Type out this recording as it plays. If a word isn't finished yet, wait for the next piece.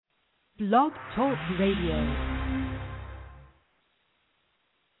Blog Talk Radio.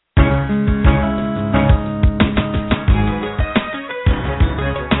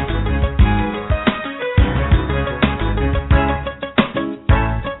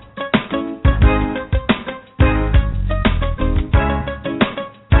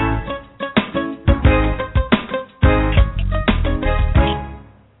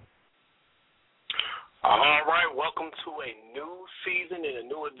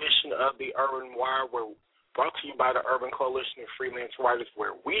 Urban Wire, brought to you by the Urban Coalition of Freelance Writers,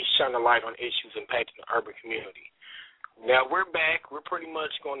 where we shine a light on issues impacting the urban community. Now, we're back. We're pretty much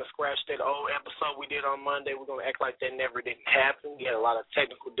going to scratch that old episode we did on Monday. We're going to act like that never didn't happen. We had a lot of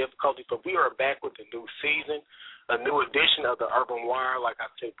technical difficulties, but we are back with a new season, a new edition of the Urban Wire, like I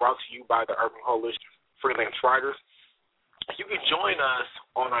said, brought to you by the Urban Coalition of Freelance Writers. You can join us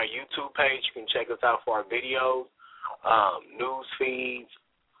on our YouTube page. You can check us out for our videos, news feeds,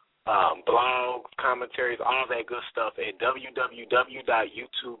 blogs, commentaries, all that good stuff at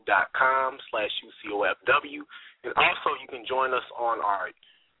www.youtube.com/UCOFW. And also you can join us on our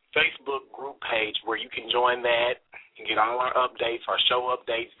Facebook group page where you can join that and get all our updates, our show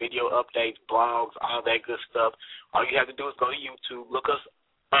updates, video updates, blogs, all that good stuff. All you have to do is go to YouTube, look us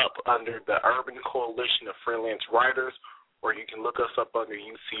up under the Urban Coalition of Freelance Writers, or you can look us up under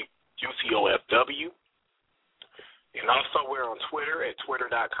UCOFW. And also we're on Twitter at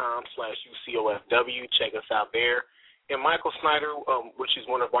twitter.com/UCOFW. Check us out there. And Michael Snyder, which is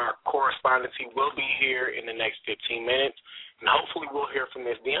one of our correspondents, he will be here in the next 15 minutes. And hopefully we'll hear from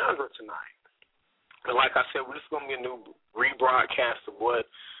Ms. Deandra tonight. But like I said, this is going to be a new rebroadcast of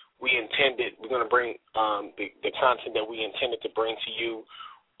what we intended. We're going to bring the content that we intended to bring to you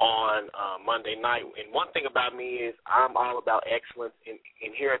on Monday night. And one thing about me is I'm all about excellence. And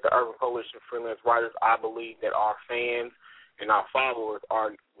here at the Urban Coalition of Freelance Writers, I believe that our fans and our followers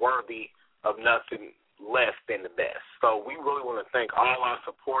are worthy of nothing less than the best. So we really want to thank all our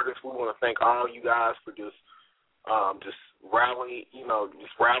supporters. We want to thank all you guys for just rallying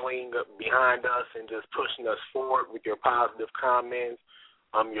behind us and just pushing us forward with your positive comments,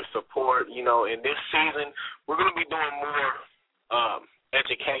 your support. In this season, we're going to be doing more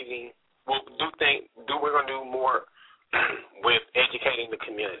educating. We're going to do more with educating the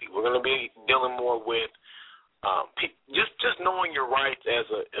community. We're going to be dealing more with just knowing your rights as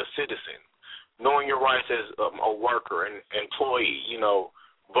a citizen, knowing your rights as a worker and employee.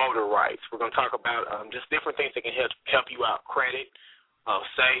 Voter rights. We're going to talk about just different things that can help you out, credit,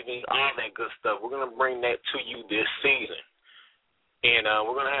 saving, all that good stuff. We're going to bring that to you this season. And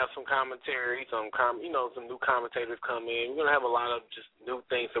we're going to have some commentaries, some new commentators come in. We're going to have a lot of just new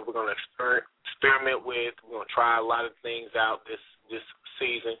things that we're going to experiment with. We're going to try a lot of things out this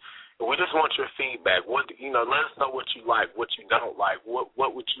season. And we just want your feedback. Let us know what you like, what you don't like, what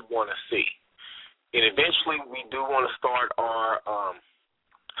would you want to see. And eventually we do want to start a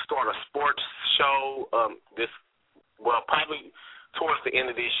sports show probably towards the end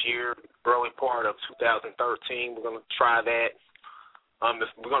of this year, early part of 2013. We're going to try that.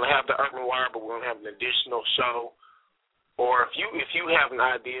 We're going to have the Urban Wire, but we're going to have an additional show. Or if you have an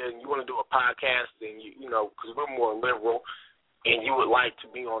idea and you want to do a podcast, and because we're more liberal, and you would like to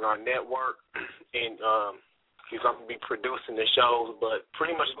be on our network, and because I'm going to be producing the shows, but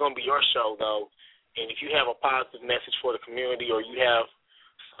pretty much it's going to be your show though. And if you have a positive message for the community, or you have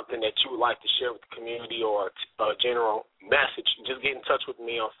something that you would like to share with the community, or a general message, just get in touch with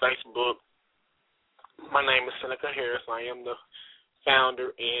me on Facebook. My name is Seneca Harris. I am the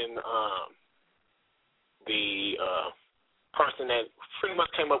founder and the person that pretty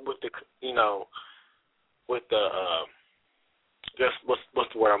much came up with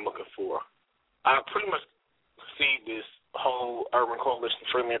what's the word I'm looking for? I pretty much see this whole Urban Coalition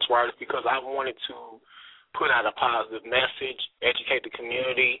of Freelance Writers because I wanted to put out a positive message, educate the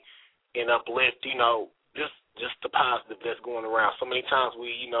community, and uplift, just the positive that's going around. So many times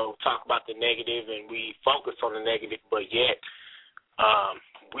we, talk about the negative and we focus on the negative, but yet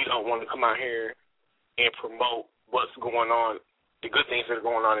we don't want to come out here and promote what's going on, the good things that are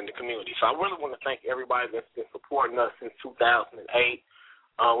going on in the community. So I really want to thank everybody that's been supporting us since 2008.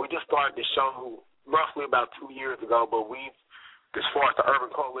 We just started the show roughly about 2 years ago, but as far as the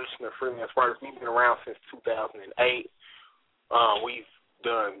Urban Coalition of Freelance Writers, we've been around since 2008. We've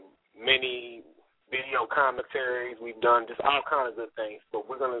done many video commentaries. We've done just all kinds of good things, but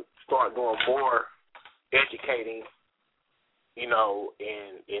we're going to start doing more educating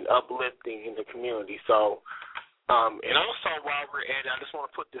and uplifting in the community. So, and also while we're at it, I just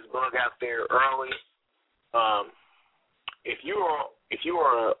want to put this bug out there early. If you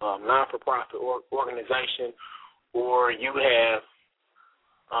are a non-for-profit organization, or you have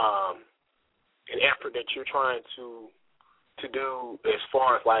an effort that you're trying to do as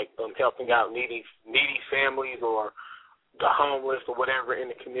far as like helping out needy families or the homeless or whatever in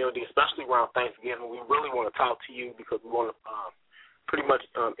the community, especially around Thanksgiving, we really want to talk to you because we want to pretty much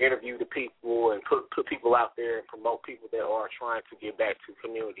interview the people and put people out there and promote people that are trying to get back to the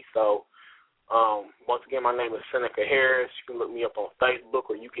community. So once again, my name is Seneca Harris. You can look me up on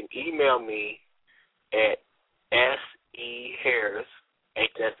Facebook or you can email me at seharris,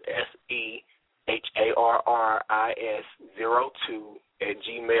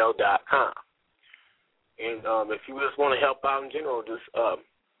 HSEHARRIS02@gmail.com. And if you just want to help out in general, just or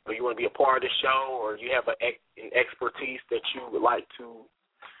you want to be a part of the show, or you have an expertise that you would like to,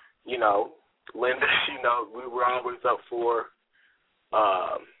 lend us, we're always up for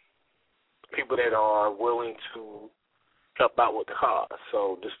people that are willing to help out with the cause.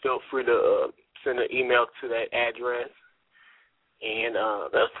 So just feel free to send an email to that address. And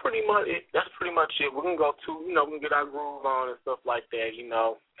that's pretty much it. We're gonna go to, we're gonna get our groove on and stuff like that,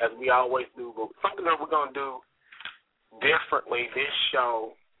 as we always do. But something that we're gonna do differently this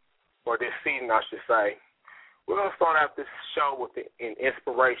show, or this season, I should say, we're gonna start out this show with an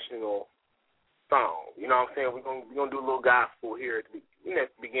inspirational song. You know what I'm saying? We're gonna do a little gospel here at the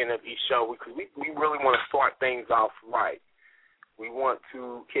beginning of each show because we really want to start things off right. We want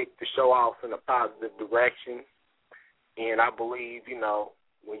to kick the show off in a positive direction. And I believe,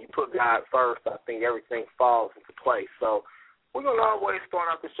 when you put God first, I think everything falls into place. So we're going to always start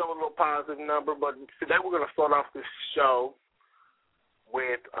off the show with a little positive number, but today we're going to start off this show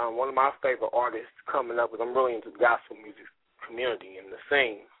with one of my favorite artists coming up, because I'm really into the gospel music community and the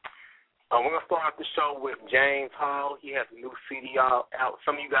scene. We're going to start off the show with James Hall. He has a new CD out.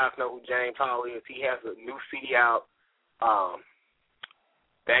 Some of you guys know who James Hall is. He has a new CD out,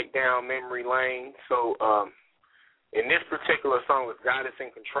 Back Down Memory Lane. So, in this particular song, God is in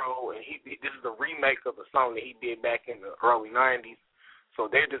Control, and this is a remake of a song that he did back in the early 90s.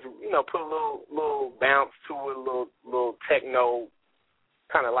 So they just, put a little bounce to it, a little techno,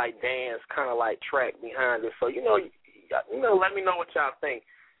 kind of like dance, kind of like track behind it. So, let me know what y'all think.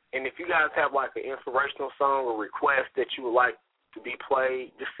 And if you guys have like an inspirational song or request that you would like to be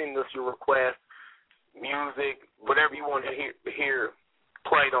played, just send us your request, music, whatever you want to hear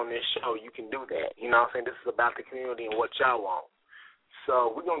played on this show, you can do that. You know what I'm saying? This is about the community and what y'all want.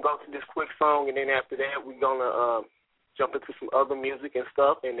 So we're going to go to this quick song, and then after that, we're going to jump into some other music and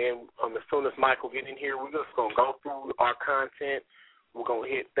stuff, and then as soon as Michael get in here, we're just going to go through our content. We're going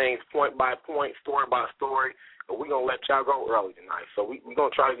to hit things point by point, story by story, and we're going to let y'all go early tonight. So we're going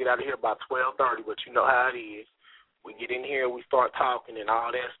to try to get out of here by 12:30, but you know how it is. We get in here, we start talking and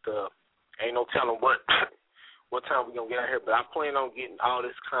all that stuff. Ain't no telling what time we're going to get out here, but I plan on getting all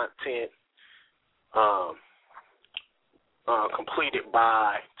this content completed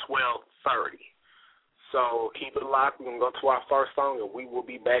by 12:30. So keep it locked. We're going to go to our first song, and we will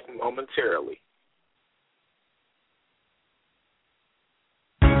be back momentarily.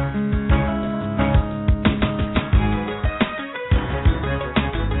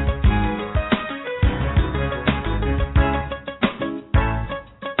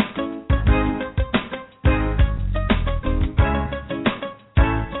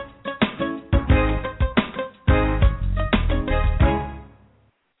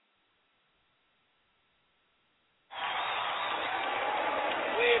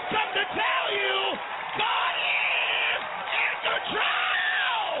 Come to tell you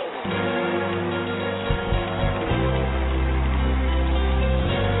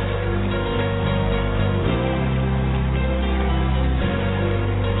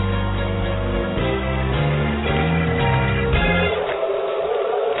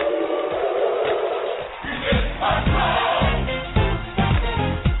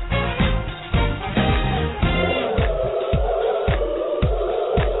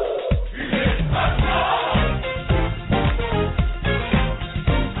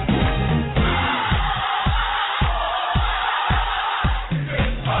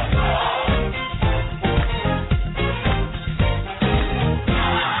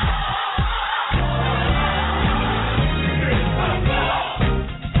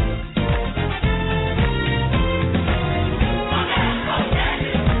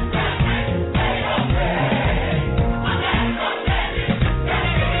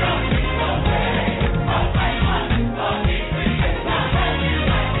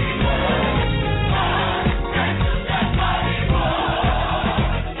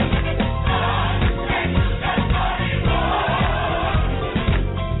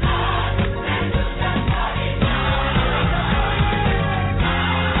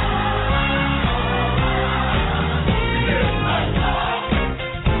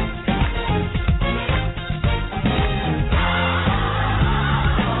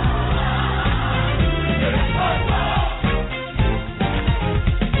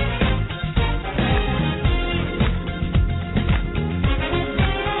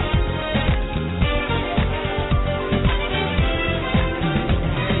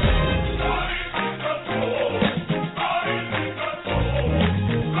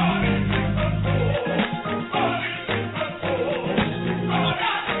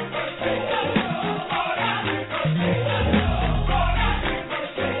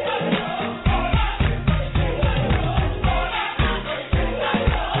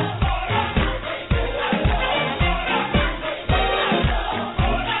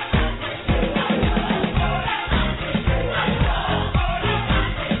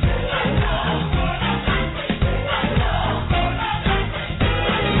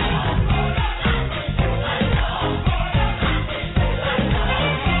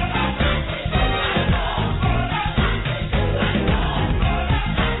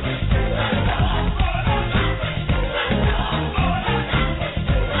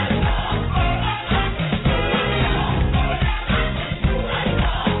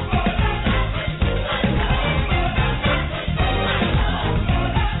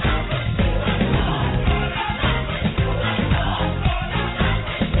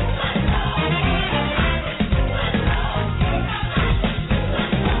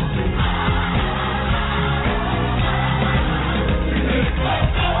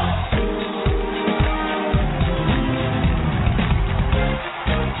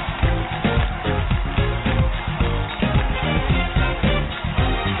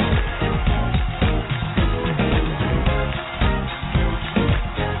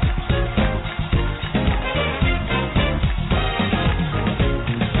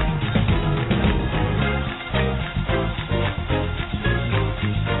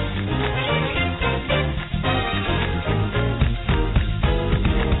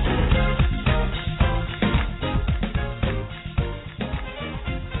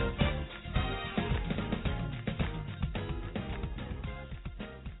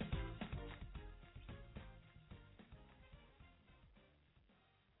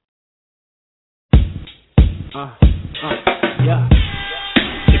Yeah.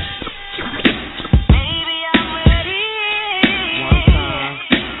 Baby, I'm ready. One time.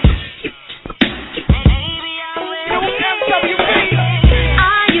 Baby, I'm ready.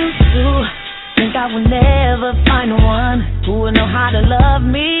 I used to think I would never find one who would know how to love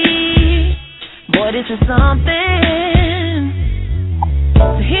me. Boy, this is something.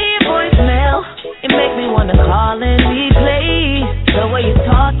 To hear your voicemail, it makes me wanna call and replay the way you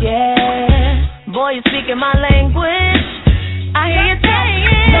talk, yeah. Boy, you speaking my language. I hear you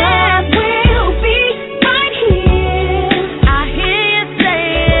saying love will be right here. I hear you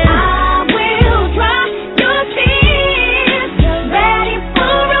saying I will dry your tears. Ready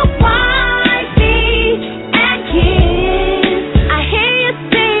for a wifey and kiss. I hear you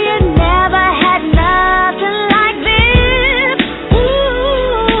saying never had nothing like this. Ooh,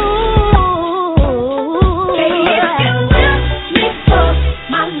 baby, if you will me for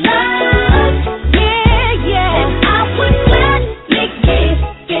my love, yeah, yeah, then I would gladly give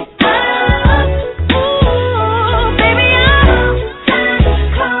it up. Ooh, baby, I'm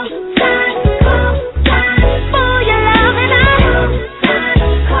cold time for your love, and I'm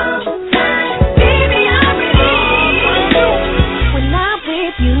cold time, baby, I'm ready. When I'm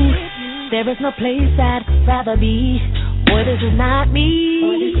with you, there is no place I'd rather be. Boy, this is not me.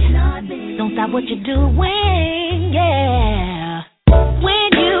 Don't stop what you're doing, yeah. When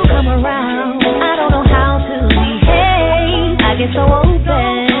you come around, I don't know how to behave. I get so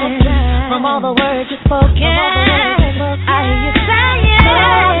open from all the words you've spoken. I hear you saying,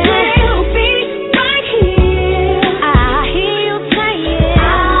 I will be right here. I hear you saying,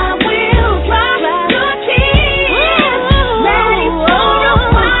 I will dry your tears. Ready for a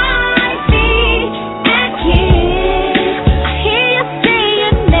wifey and kiss. I hear you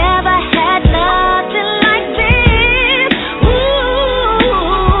saying, never had nothing like this. Ooh,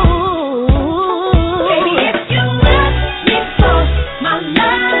 baby, if you love me for my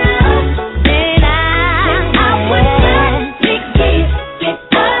love, then I would gladly give it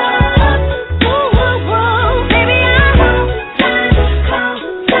up. Ooh, baby, I'm cold time,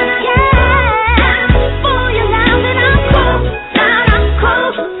 yeah, for your love, and I'm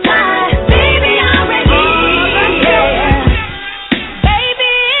cold time, baby, I'm ready.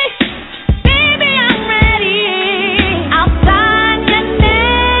 Baby, I'm ready. I'll sign your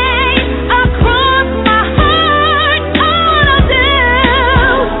name across my heart. All I'll do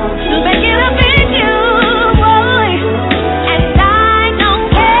to make it up in you, boy. And I don't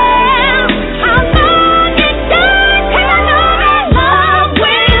care how long it takes, 'cause I know that love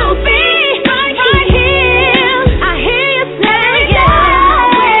will be right here. I hear you saying, I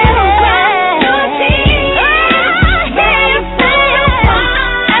will dry your tears. I hear you saying,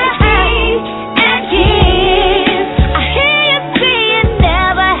 and kiss. I hear you saying,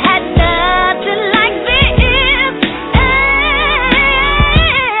 never had nothing like this.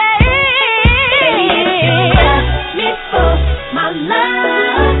 Baby, if you love me for my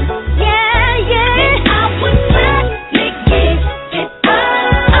love, yeah, then I would gladly give it up.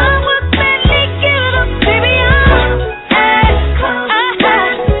 I would gladly give it up, baby. I'm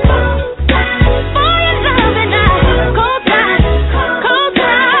cold time for your love, and I'm cold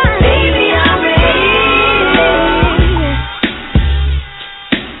time, baby, I'm ready.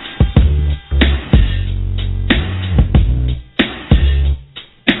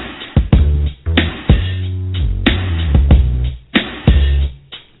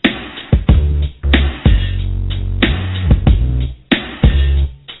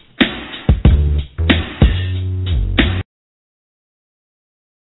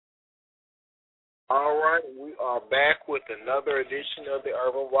 All right, we are back with another edition of the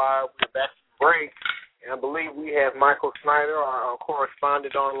Urban Wire. We're back from break, and I believe we have Michael Snyder, our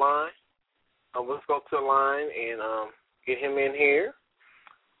correspondent, online. Let's go to the line and get him in here.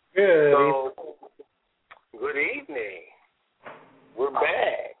 Good. Good evening. We're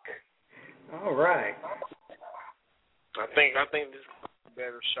back. All right. I think this is a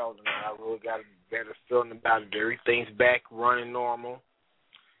better show tonight. I really got a better feeling about it. Everything's back running normal.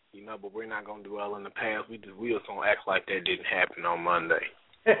 But we're not gonna dwell in the past. We just gonna act like that didn't happen on Monday.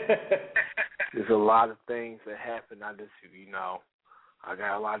 There's a lot of things that happened. I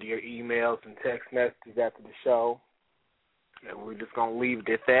got a lot of your emails and text messages after the show, and we're just gonna leave it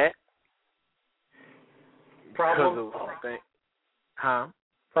at that. Problem solved.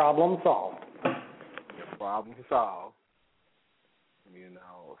 Problem solved.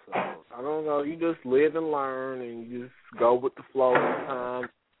 So I don't know. You just live and learn, and you just go with the flow sometimes.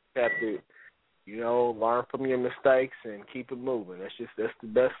 You have to, learn from your mistakes and keep it moving. That's the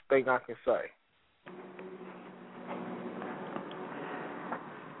best thing I can say.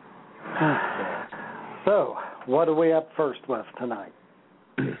 So, what are we up first with tonight?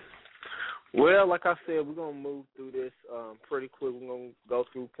 Well, like I said, we're going to move through this pretty quick. We're going to go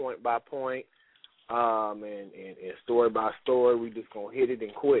through point by point and story by story. We're just going to hit it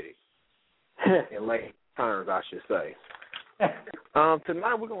and quit it. In lay terms, I should say.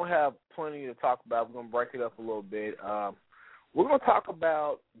 Tonight we're going to have plenty to talk about. We're going to break it up a little bit. We're going to talk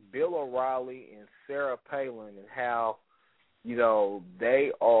about Bill O'Reilly and Sarah Palin and how, you know,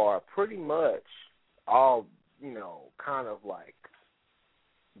 they are pretty much all, you know, kind of like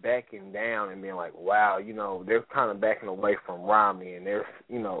backing down and being like, wow, you know, they're kind of backing away from Romney and they're,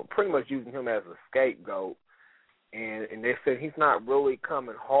 you know, pretty much using him as a scapegoat. And they said he's not really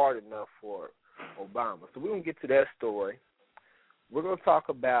coming hard enough for Obama. So we're going to get to that story. We're going to talk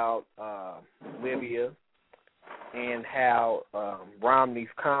about Libya and how Romney's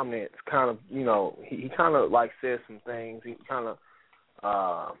comments kind of, you know, he kind of like said some things. He kind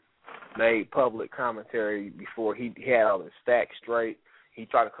of made public commentary before he had all his stacks straight. He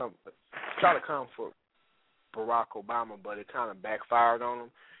tried to come for Barack Obama, but it kind of backfired on him.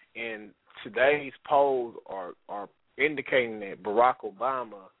 And today's polls are indicating that Barack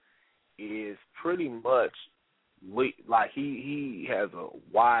Obama is pretty much like he has a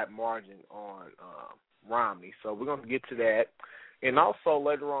wide margin on Romney. So we're going to get to that. And also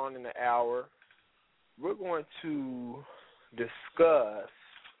later on in the hour, we're going to discuss,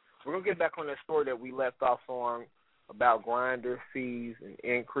 we're going to get back on that story that we left off on about Grindr fees and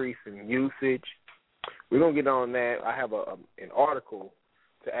increase in usage. We're going to get on that. I have an article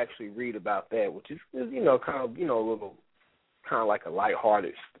to actually read about that, which is, you know, kind of, you know, a little, kind of like a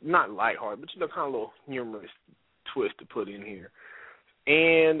lighthearted, not lighthearted, but, you know, kind of a little humorous twist to put in here.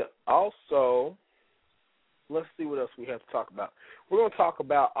 And also, let's see what else we have to talk about. We're going to talk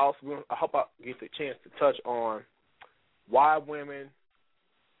about also, I hope I get the chance to touch on why women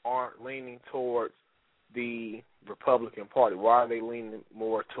aren't leaning towards the Republican Party. Why are they leaning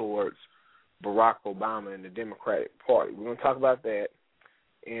more towards Barack Obama and the Democratic Party? We're going to talk about that.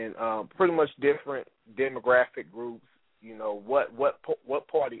 And pretty much different demographic groups, you know, what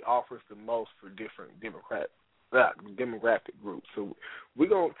party offers the most for different demographic groups. So we're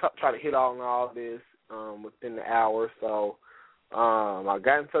going to try to hit on all this within the hour. So I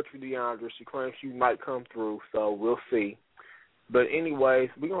got in touch with Deandra. She claims she might come through, so we'll see. But anyways,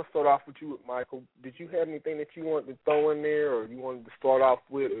 we're going to start off with you, Michael. Did you have anything that you wanted to throw in there or you wanted to start off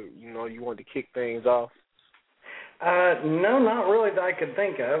with, or, you know, you wanted to kick things off? No, not really that I could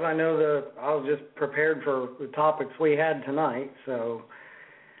think of. I know I was just prepared for the topics we had tonight, so.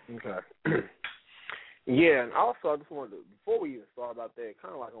 Okay. Yeah, and also I just wanted to, before we even start about that,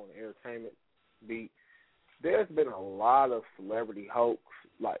 kind of like on the entertainment beat, there's been a lot of celebrity hoax,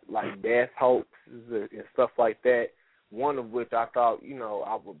 like death hoaxes and stuff like that. One of which I thought, you know,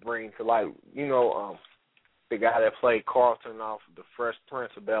 I would bring to light, you know, the guy that played Carlton off of The Fresh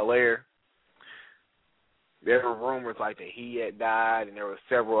Prince of Bel-Air. There were rumors like that he had died, and there were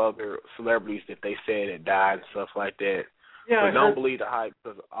several other celebrities that they said had died and stuff like that. Yeah, but don't believe the hype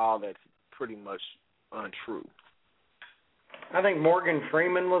because all that's pretty much untrue. I think Morgan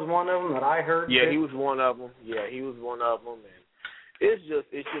Freeman was one of them that I heard. Yeah, he was one of them. And it's just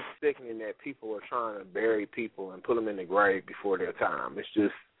sickening that people are trying to bury people and put them in the grave before their time. It's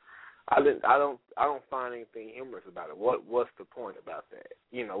just I don't find anything humorous about it. What's the point about that?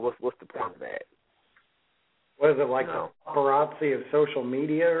 You know, what's the point of that? What is it, like the paparazzi of social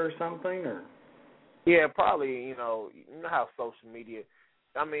media or something? Or yeah, probably. You know how social media.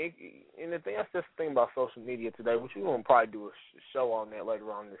 I mean, and that's the thing about social media today, which we're going to probably do a show on that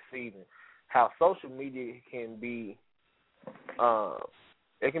later on this season, how social media can be,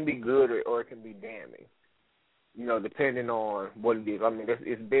 it can be good or it can be damning, you know, depending on what it is. I mean,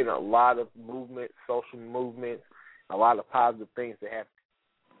 it's been a lot of movement, social movements, a lot of positive things that have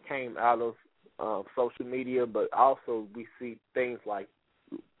came out of social media, but also we see things like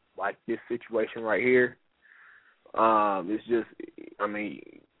this situation right here. It's just, I mean,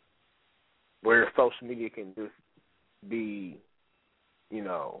 where social media can just be, you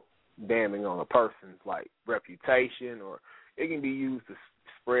know, damning on a person's, like, reputation, or it can be used to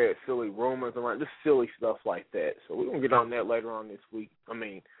spread silly rumors around, just silly stuff like that. So we're going to get on that later on this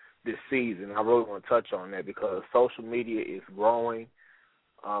season. I really want to touch on that because social media is growing,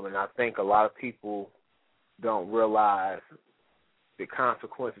 and I think a lot of people don't realize the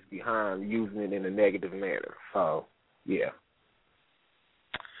consequences behind using it in a negative manner. So, yeah.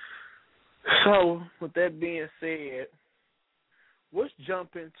 So, with that being said, let's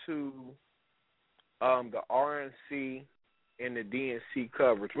jump into the RNC and the DNC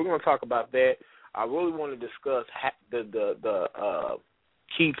coverage. We're going to talk about that. I really want to discuss the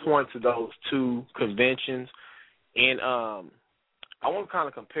key points of those two conventions, and I want to kind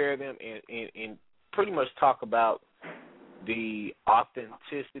of compare them and pretty much talk about the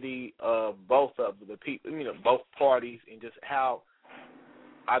authenticity of both of the people, both parties, and just how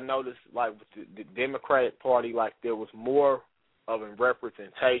I noticed, like with the Democratic Party, like there was more of a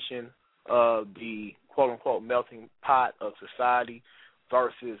representation of the quote-unquote melting pot of society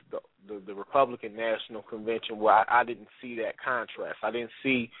versus the Republican National Convention, where I didn't see that contrast. I didn't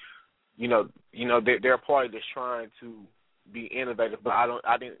see, they're a party that's trying to be innovative, but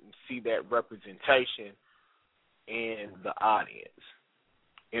I didn't see that representation in the audience.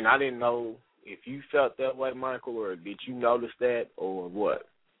 And I didn't know if you felt that way, Michael, or did you notice that, or what?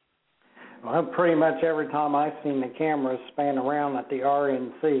 Well, pretty much every time I seen the cameras span around at the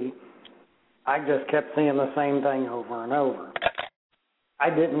RNC, I just kept seeing the same thing over and over. I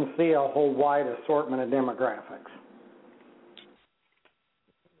didn't see a whole wide assortment of demographics.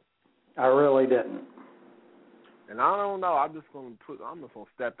 I really didn't. And I don't know. I'm just gonna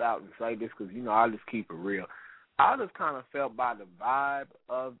step out and say this because I just keep it real. I just kind of felt by the vibe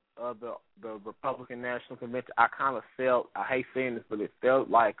of the Republican National Convention. I kind of felt, I hate saying this, but it felt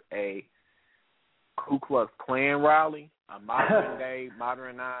like a Ku Klux Klan rally, a modern day,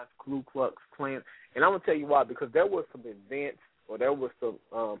 modernized Ku Klux Klan. And I'm gonna tell you why, because there was some events, or there was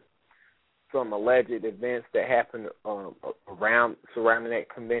some alleged events that happened surrounding that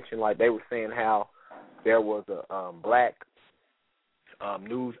convention. Like they were saying how there was a black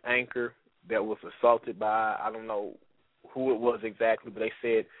news anchor that was assaulted by, I don't know who it was exactly, but they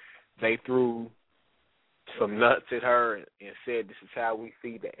said they threw some nuts at her and said this is how we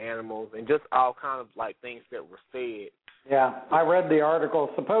feed the animals, and just all kind of like things that were said. Yeah, I read the article.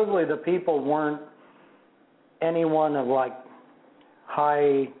 Supposedly the people weren't anyone of like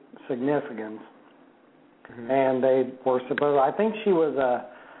high significance, and they were supposed, I think she was a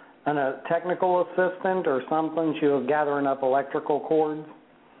technical assistant or something. She was gathering up electrical cords.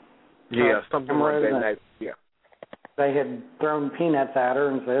 Yeah, something like that. Yeah. They had thrown peanuts at her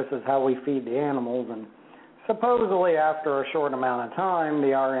and said, this is how we feed the animals. And supposedly after a short amount of time, the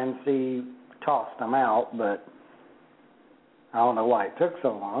RNC tossed them out, but I don't know why it took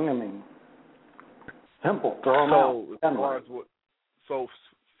so long. I mean, simple, throw them out. So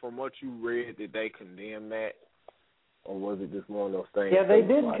from what you read, did they condemn that? Or was it just one of those things? Yeah, they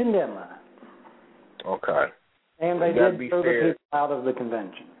did condemn that. Okay. And they did throw the people out of the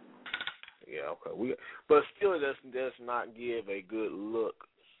convention. Yeah, okay. But still, it does not give a good look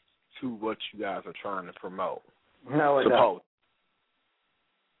to what you guys are trying to promote. No, it doesn't. So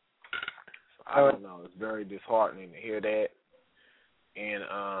I don't know. It's very disheartening to hear that. And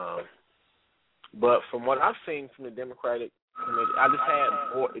but from what I've seen from the Democratic Committee, I just had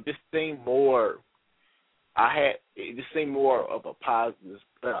more. It just seemed more. It just seemed more of a positive.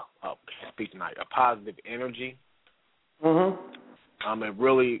 A positive energy. It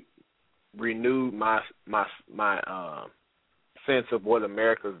really renewed my sense of what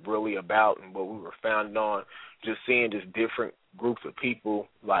America's really about and what we were founded on. Just seeing just different groups of people,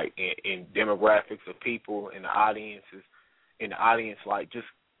 like in demographics of people in the audience, like just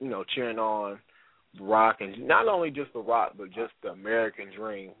cheering on Barack, and not only just Barack, but just the American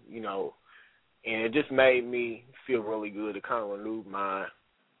dream, and it just made me feel really good. It kind of renewed my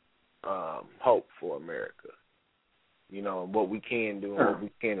hope for America. And what we can do and what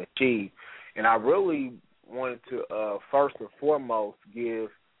we can achieve. And I really wanted to, first and foremost, give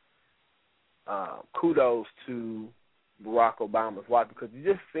kudos to Barack Obama's wife, because it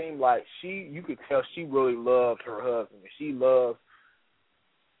just seemed like you could tell she really loved her husband. She loved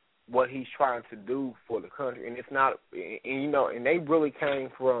what he's trying to do for the country. And it's not, and they really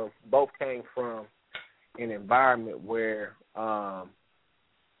both came from an environment where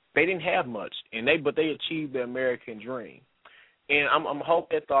they didn't have much, but they achieved the American dream. And I'm hope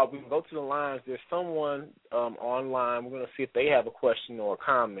that thought we can go to the lines. There's someone online. We're going to see if they have a question or a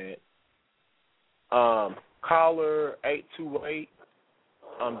comment. Caller 828.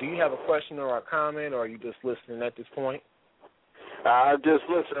 Do you have a question or a comment, or are you just listening at this point? I'm just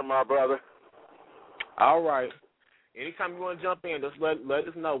listening, my brother. All right. Anytime you want to jump in, just let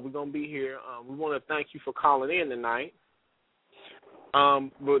us know. We're going to be here. We want to thank you for calling in tonight.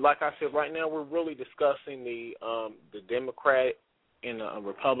 But like I said, right now we're really discussing the Democratic and the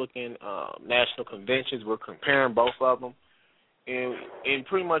Republican national conventions. We're comparing both of them, and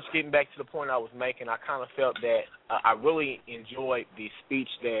pretty much getting back to the point I was making. I kind of felt that I really enjoyed the speech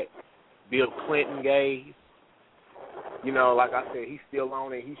that Bill Clinton gave. Like I said, he's still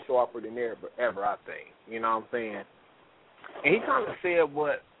on it. He's sharper than ever, I think. You know what I'm saying? And he kind of said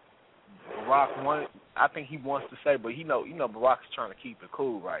what Barack wanted. I think he wants to say, but you know, Barack's trying to keep it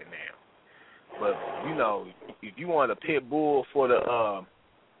cool right now. But you know, if you want a pit bull for the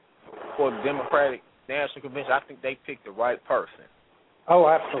Democratic National Convention, I think they picked the right person. Oh,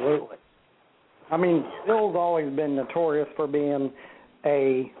 absolutely. I mean, Bill's always been notorious for being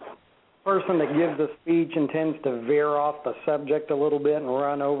a person that gives a speech and tends to veer off the subject a little bit and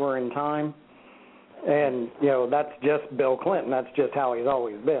run over in time. And, you know, that's just Bill Clinton. That's just how he's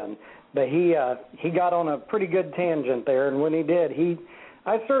always been. But he got on a pretty good tangent there, and when he did,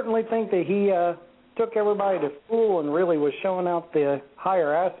 I certainly think that he took everybody to school and really was showing out the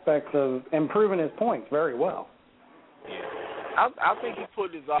higher aspects of improving his points very well. Yeah. I think he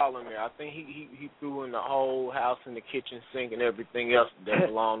put his all in there. I think he threw in the whole house and the kitchen sink and everything else that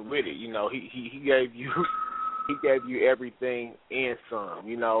belonged with it. You know, he gave you everything and some.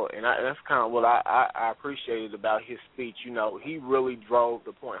 You know, and that's kind of what I appreciated about his speech. You know, he really drove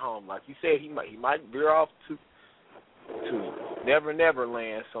the point home. Like you said, he might veer off to Never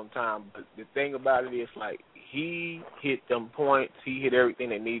Land sometime, but the thing about it is, like, he hit them points. He hit everything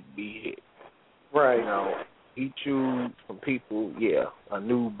that needed to be hit. Right. You know, he chewed from people, a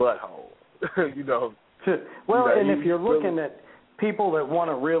new butthole. You know. Well, you know, and if you're looking at people that want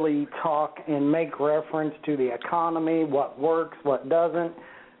to really talk and make reference to the economy, what works, what doesn't,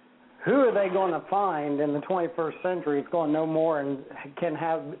 who are they going to find in the 21st century that's going to know more and can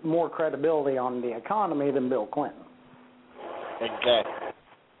have more credibility on the economy than Bill Clinton? Exactly.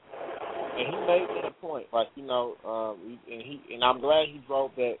 And he made that point, like, you know, and I'm glad he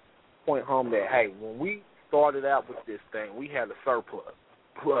drove that point home that, hey, when we started out with this thing, we had a surplus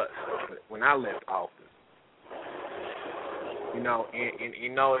when I left office. You know,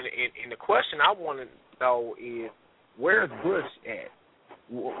 and the question I want to know is, where's Bush at?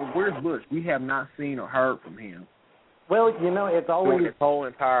 Where's Bush? We have not seen or heard from him. Well, you know, it's always during this whole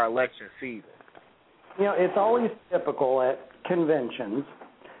entire election season. You know, it's always typical at conventions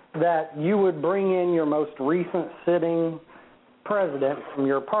that you would bring in your most recent sitting president from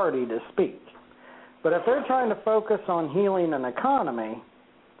your party to speak. But if they're trying to focus on healing an economy,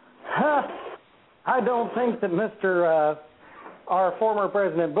 I don't think that our former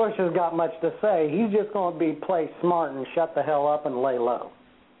President Bush has got much to say. He's just going to be play smart and shut the hell up and lay low.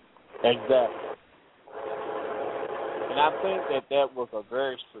 Exactly. And I think that was a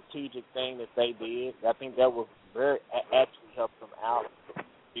very strategic thing that they did. I think that was actually helped them out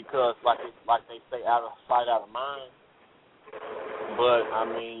because, like they say, out of sight, out of mind. But I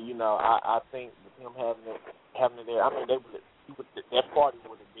mean, you know, I think with him having it there, I mean, that party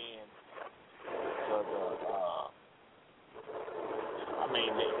would have been I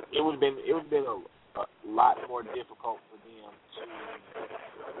mean, it would have been a lot more difficult for them to,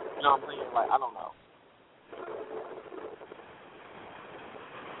 you know what I'm saying? Like, I don't know.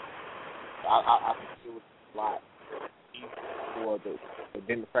 I think it was a lot easier for the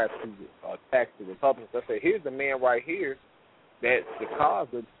Democrats to attack the Republicans. I say, here's the man right here that's the cause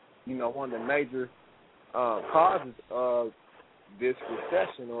of, you know, one of the major causes of this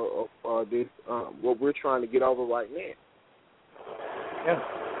recession or this what we're trying to get over right now. Yeah.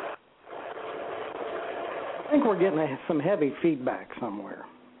 I think we're getting some heavy feedback somewhere.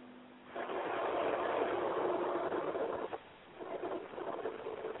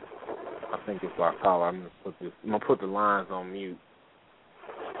 I think it's our caller. I'm gonna put the lines on mute.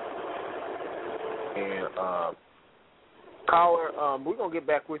 And caller, we're gonna get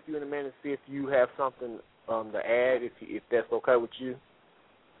back with you in a minute and see if you have something to add, if that's okay with you.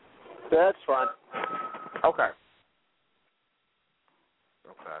 That's fine. Okay.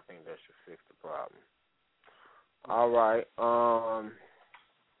 I think that should fix the problem. All right.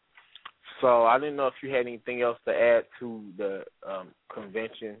 So I didn't know if you had anything else to add to the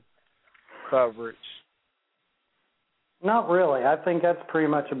convention coverage. Not really. I think that's pretty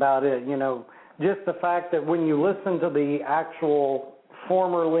much about it. You know, just the fact that when you listen to the actual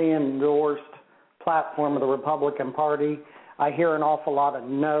formerly endorsed platform of the Republican Party, I hear an awful lot of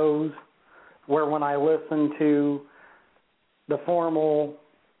no's, where when I listen to the formal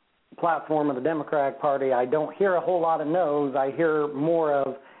platform of the Democratic Party, I don't hear a whole lot of no's. I hear more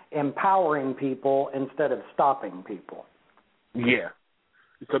of empowering people instead of stopping people. Yeah.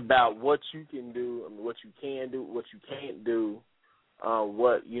 It's about what you can do, what you can do, what you can't do,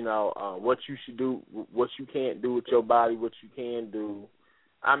 what you should do, what you can't do with your body, what you can do.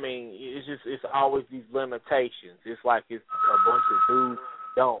 I mean, it's always these limitations. It's like it's a bunch of dudes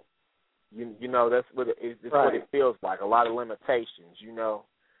don't. You know, that's what what it feels like, a lot of limitations, you know.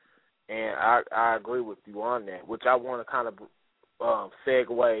 And I agree with you on that, which I want to kind of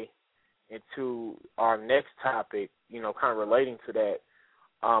segue into our next topic, you know, kind of relating to that.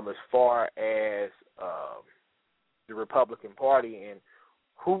 as far as the Republican Party, and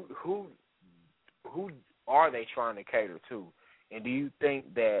who are they trying to cater to? And do you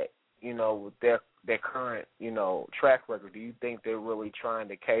think that, with their current, track record, do you think they're really trying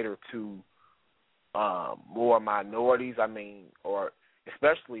to cater to more minorities? I mean, or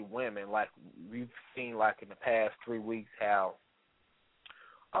especially women. Like we've seen, like in the past 3 weeks, how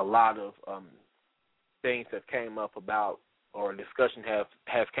a lot of things have came up about, or discussion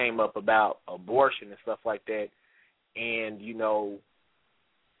have came up about abortion and stuff like that, and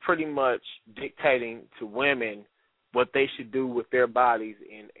pretty much dictating to women what they should do with their bodies,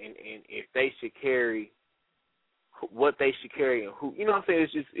 and if they should carry, what they should carry, and who. You know what I'm saying?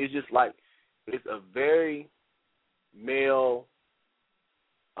 It's just like, it's a very male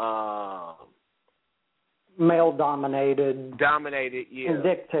dominated, yeah, and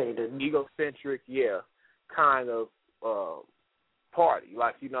dictated, egocentric, yeah, kind of party.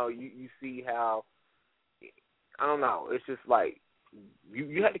 Like, you see how, I don't know, it's just like,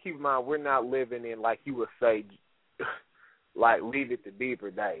 you have to keep in mind, we're not living in, like you would say, like Leave It to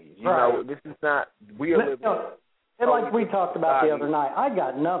Beaver days. Right. This is not, we are living. And like we talked about the other night, I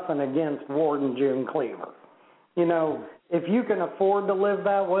got nothing against Ward and June Cleaver. If you can afford to live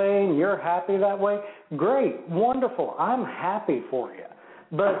that way and you're happy that way, great, wonderful. I'm happy for you.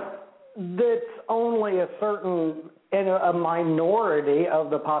 But that's only a minority of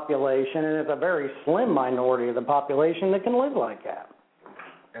the population, and it's a very slim minority of the population that can live like that.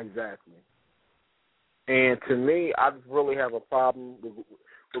 Exactly. And to me, I just really have a problem,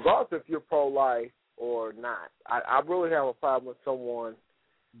 regardless if you're pro-life or not. I really have a problem with someone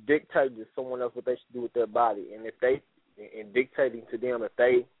dictating to someone else what they should do with their body, and dictating to them if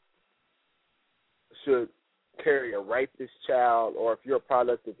they should carry a rapist child, or if you're a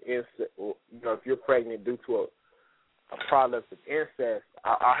product of incest, or if you're pregnant due to a product of incest.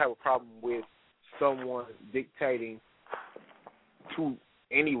 I have a problem with someone dictating to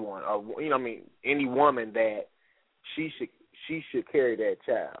anyone, or any woman, that she should carry that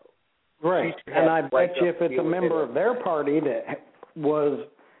child. Right, and I bet you if it's a member of their party that was,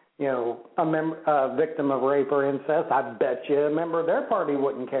 a victim of rape or incest, I bet you a member of their party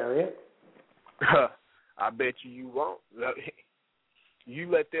wouldn't carry it. I bet you won't. You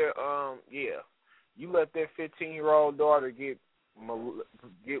let their you let their 15-year-old daughter get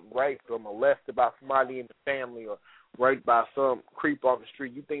raped or molested by somebody in the family, or raped by some creep on the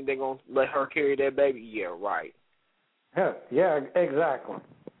street. You think they're gonna let her carry that baby? Yeah, right. Yeah, exactly.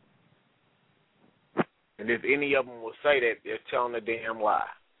 And if any of them will say that, they're telling a damn lie.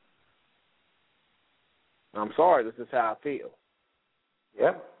 I'm sorry, this is how I feel.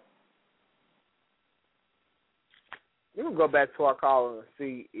 Yep. We're going to go back to our caller and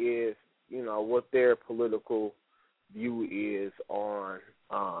see if, what their political view is on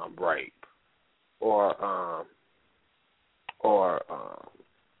rape, or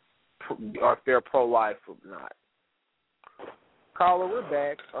if they're pro-life or not. Caller, we're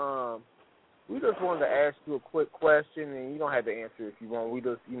back. We just wanted to ask you a quick question, and you don't have to answer if you want. We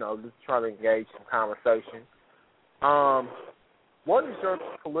just, just trying to engage some conversation. What is your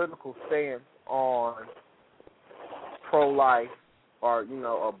political stance on pro-life, or,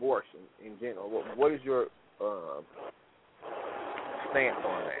 abortion in general? What is your stance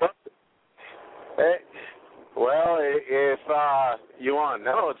on that? Well, if you want to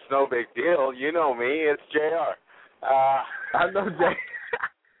know, it's no big deal. You know me. It's JR. I know, Jay.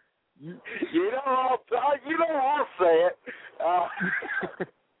 I'll say it.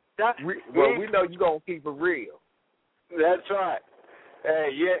 We know you're going to keep it real. That's right.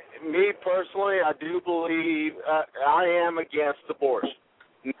 Me personally, I do believe I am against abortion.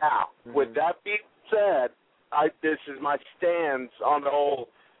 Now, with that being said, this is my stance on the whole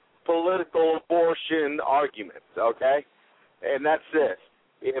political abortion argument, okay? And that's this.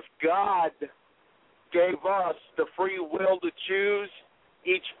 If God gave us the free will to choose,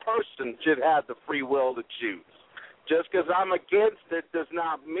 each person should have the free will to choose. Just because I'm against it does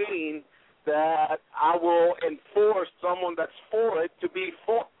not mean that I will enforce someone that's for it to be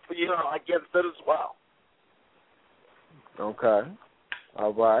against it as well. Okay.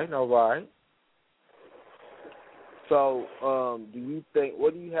 All right. So,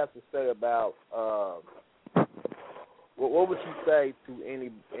 what do you have to say about, what would you say to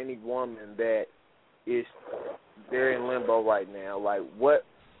any woman that they're in limbo right now? Like, what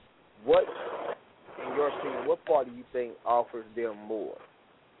in your opinion, what part do you think offers them more?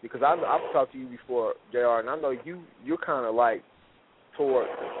 Because I've talked to you before, JR, and I know you're kind of like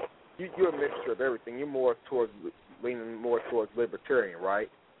you're a mixture of everything. You're leaning more towards libertarian, right?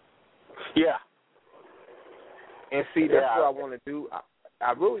 Yeah. And see, that's what I want to do.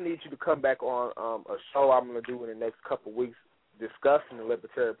 I really need you to come back on a show I'm going to do in the next couple of weeks discussing the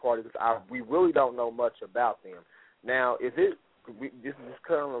Libertarian Party because we really don't know much about them. Now, this is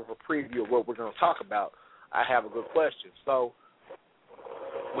kind of a preview of what we're going to talk about. I have a good question. So,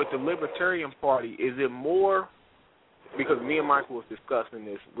 with the Libertarian Party, is it more, because me and Michael was discussing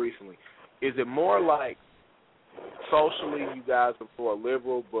this recently, is it more like socially you guys are for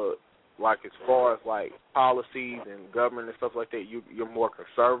liberal, but like as far as like policies and government and stuff like that, you're more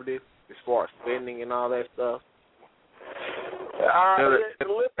conservative as far as spending and all that stuff?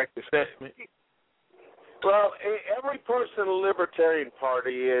 Assessment. Well, every person in the Libertarian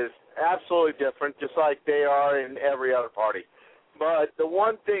Party is absolutely different, just like they are in every other party. But the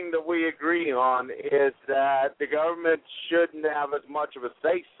one thing that we agree on is that the government shouldn't have as much of a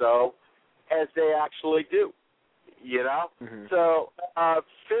say-so as they actually do, you know? Mm-hmm. So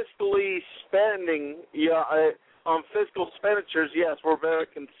fiscally spending, on fiscal expenditures, yes, we're very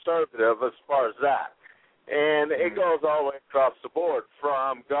conservative as far as that. And it goes all the way across the board,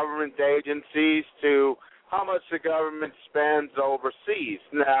 from government agencies to how much the government spends overseas.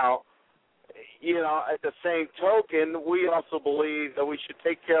 Now, at the same token, we also believe that we should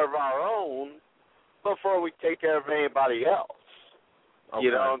take care of our own before we take care of anybody else. Okay.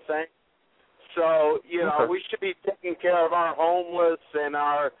 You know what I'm saying? So, we should be taking care of our homeless and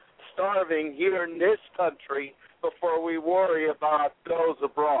our starving here in this country before we worry about those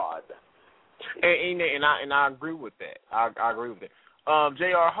abroad. And I agree with that. I agree with that.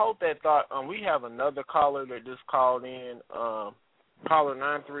 JR, hold that thought. We have another caller that just called in. Caller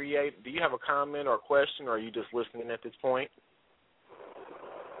 938. Do you have a comment or a question, or are you just listening at this point?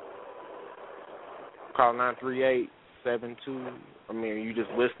 Call 938-72. Are you just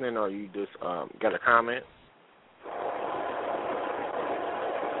listening, or you just got a comment?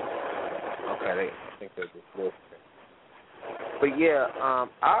 Okay, I think they're just listening. But yeah,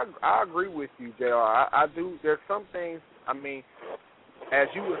 I agree with you, JR. I do. There's some things. As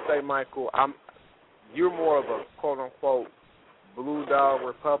you would say, Michael, you're more of a quote unquote blue dog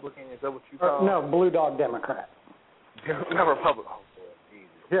Republican. Is that what you call it? No, blue dog Democrat. Not Republican. Oh,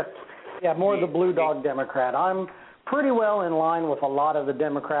 Jesus. Yeah, more the blue dog Democrat. I'm pretty well in line with a lot of the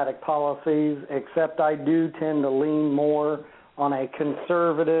Democratic policies, except I do tend to lean more on a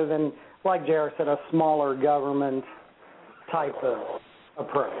conservative and, like Jared said, a smaller government type of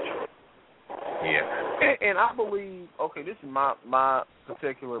approach. Yeah, and I believe, this is my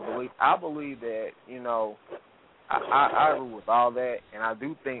particular belief. I believe that, I agree with all that, and I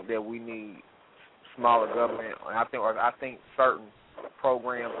do think that we need smaller government. And I think certain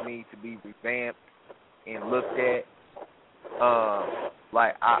programs need to be revamped and looked at.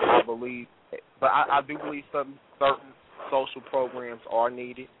 I believe, but I do believe certain social programs are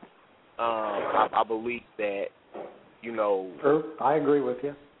needed. I believe that, Sure, I agree with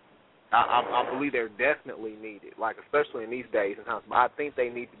you. I believe they're definitely needed, especially in these days and times. But I think they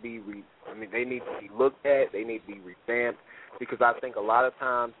need to be they need to be looked at. They need to be revamped, because I think a lot of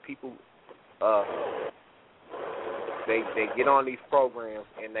times people they get on these programs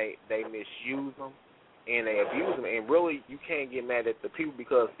and they misuse them and they abuse them. And really, you can't get mad at the people,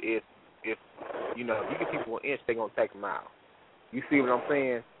 because if you give people an inch, they're gonna take them out. You see what I'm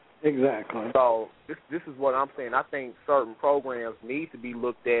saying? Exactly. So this is what I'm saying. I think certain programs need to be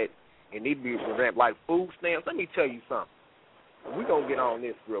looked at and need to be revamped, like food stamps. Let me tell you something. We're going to get on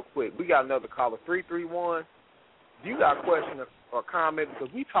this real quick. We got another caller, 331. Do you got a question or comment?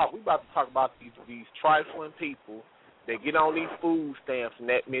 Because we about to talk about these trifling people that get on these food stamps and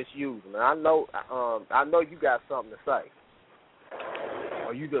that misuse them. And I know you got something to say.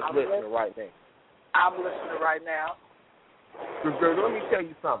 Or you just listening right now? I'm listening right now. Girl, let me tell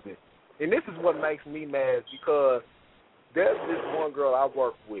you something. And this is what makes me mad, because there's this one girl I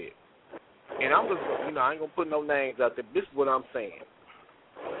work with. And I'm just, I ain't going to put no names out there. This is what I'm saying.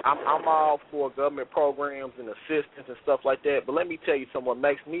 I'm all for government programs and assistance and stuff like that. But let me tell you something. What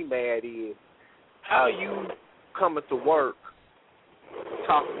makes me mad is how you coming to work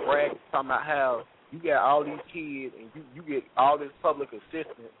talking about how you got all these kids and you get all this public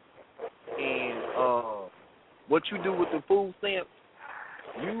assistance, and what you do with the food stamps,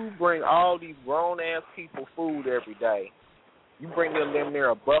 you bring all these grown-ass people food every day. You bring them there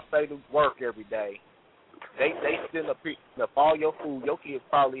a buffet to work every day. They send up all your food. Your kids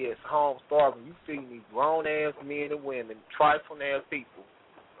probably at home starving. You feeding these grown-ass men and women, trifling-ass people.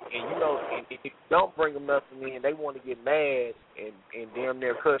 And, and if you don't bring them nothing in, they want to get mad and damn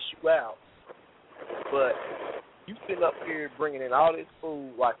near cuss you out. But you sit up here bringing in all this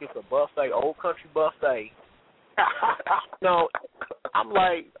food like it's a buffet, old country buffet. I'm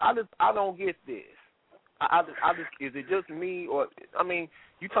like, I don't get this. is it just me, or I mean,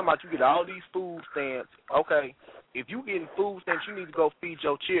 you talking about you get all these food stamps? Okay, if you getting food stamps, you need to go feed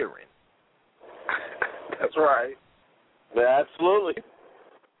your children. That's right. Yeah, absolutely.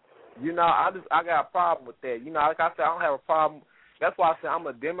 You know, I got a problem with that. You know, like I said, I don't have a problem. That's why I said I'm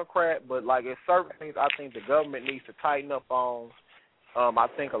a Democrat, but like at certain things, I think the government needs to tighten up on. I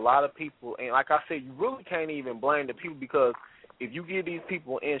think a lot of people, and like I said, you really can't even blame the people, because if you give these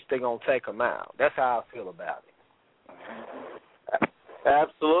people an inch, they're going to take them out. That's how I feel about it.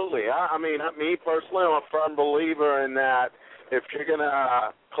 Absolutely. I mean, me personally, I'm a firm believer in that if you're going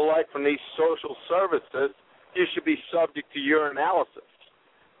to collect from these social services, you should be subject to your analysis.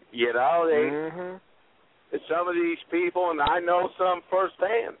 You know, some of these people, and I know some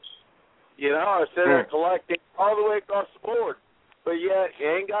firsthand, you know, are sitting there collecting all the way across the board, but yet you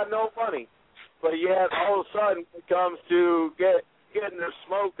ain't got no money. But yet all of a sudden when it comes to getting their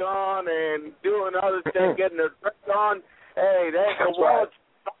smoke on and doing other things, getting their drink on, hey, the wallet's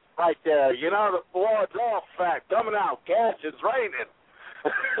right there. You know, the wallet's all fat, coming out, cash is raining.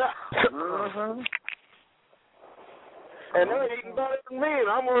 And they're eating better than me, and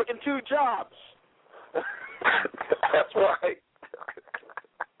I'm working 2 jobs. That's right.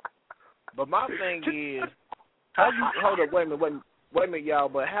 But my thing is, how you hold up? Wait a minute, y'all.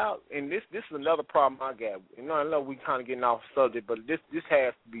 But how? And this is another problem I got. You know, I know we kind of getting off subject, but this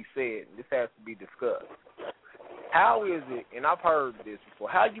has to be said. This has to be discussed. How is it? And I've heard this before.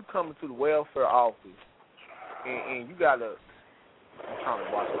 How you come into the welfare office and you gotta? I'm trying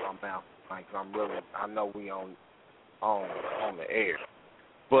to watch my mouth, like I know we on the air.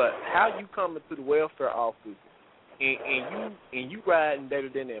 But how you come into the welfare office and you riding better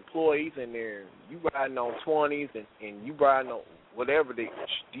than the employees in there? You riding on 20s and you riding on whatever these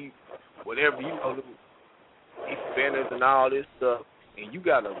banners and all this stuff, and you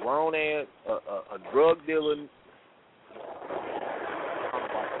got a grown ass a drug dealer.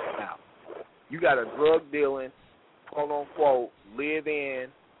 You got a drug dealing, quote unquote, live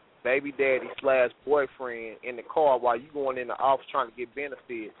in baby daddy / boyfriend in the car while you going in the office trying to get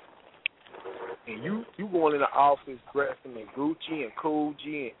benefits, and you going in the office dressing in Gucci and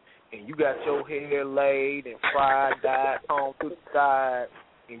Coogee, and you got your hair laid and fried, dyed, combed to the side,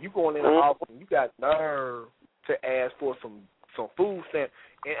 and you going in the office and you got nerve to ask for some food stamps.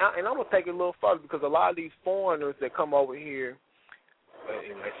 And I'm gonna take it a little further, because a lot of these foreigners that come over here,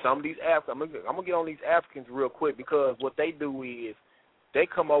 and some of these Africans, I'm gonna get on these Africans real quick, because what they do is, they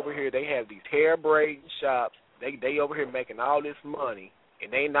come over here, they have these hair braiding shops, they over here making all this money,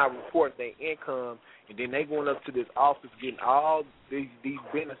 and they not reporting their income, and then they going up to this office getting all these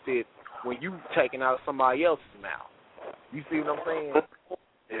benefits when you taking out somebody else's mouth. You see what I'm saying?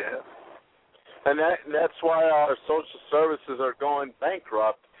 Yeah. And that's why our social services are going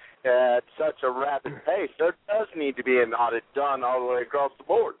bankrupt at such a rapid pace. There does need to be an audit done all the way across the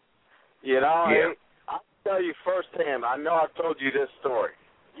board. You know, yeah. I'll tell you firsthand. I know I've told you this story,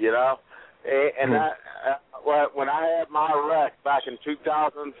 you know, and when I had my wreck back in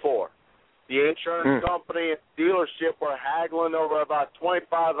 2004, the insurance company and dealership were haggling over about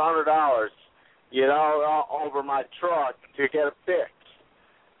 $2,500, you know, over my truck to get it fixed.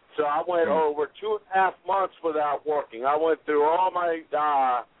 So I went over 2.5 months without working. I went through all my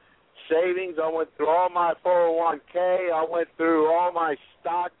savings. I went through all my 401k. I went through all my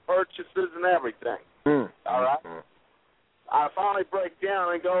stock purchases and everything. All right? I finally break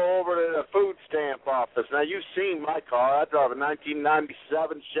down and go over to the food stamp office. Now, you've seen my car. I drive a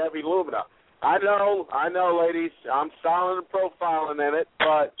 1997 Chevy Lumina. I know, ladies. I'm styling and profiling in it,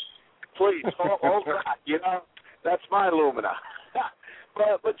 but please, hold back. You know, that's my Lumina.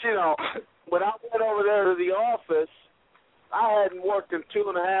 But you know, when I went over there to the office, I hadn't worked in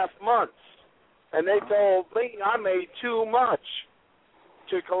 2.5 months, and they told me I made too much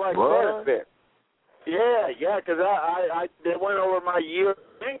to collect benefits. Yeah, because they went over my year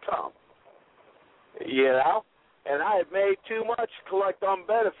income, you know, and I had made too much to collect on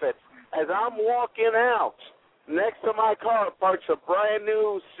benefits. As I'm walking out, next to my car parks a brand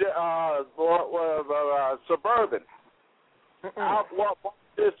new Suburban. Out walked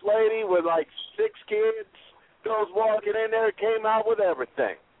this lady with like 6 kids, goes walking in there, came out with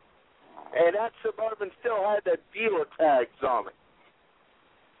everything. And that Suburban still had the dealer tags on it.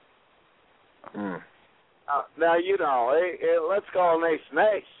 Now, you know, let's call an ace an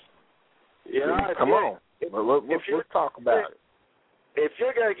ace. You know, come on. Let's talk about it. If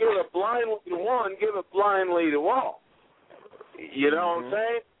you're going to give it blindly to one, give it blindly to all. You know what I'm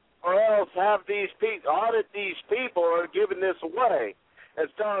saying? Or else have these people, audit these people who are giving this away and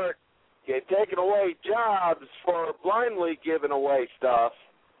start taking away jobs for blindly giving away stuff.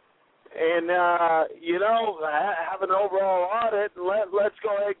 and have an overall audit. And let's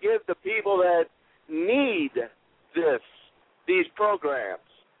go ahead and give the people that need these programs.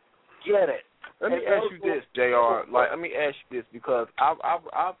 Get it. Let me ask you this, JR. Let me ask you this, because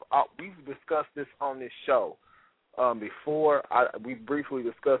we've discussed this on this show before. We briefly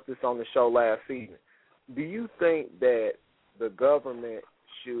discussed this on the show last season. Do you think that the government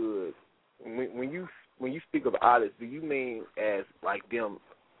should, when you speak of audits, do you mean as like them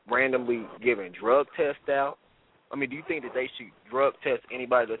randomly giving drug tests out? I mean, do you think that they should drug test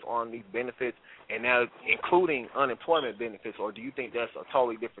anybody that's on these benefits, and now including unemployment benefits, or do you think that's a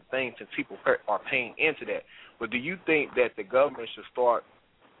totally different thing since people are paying into that? But do you think that the government should start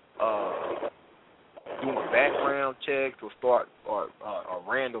doing background checks or start a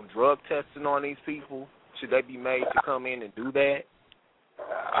random drug testing on these people? Should they be made to come in and do that?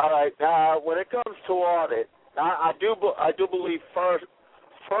 All right. When it comes to audit, I do believe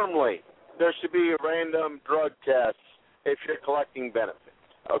firmly there should be a random drug test if you're collecting benefits,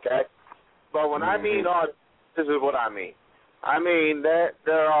 okay? But when I mean audit, this is what I mean. I mean that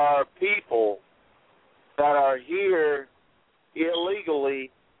there are people that are here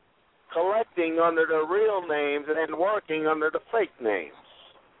illegally collecting under their real names and working under the fake names.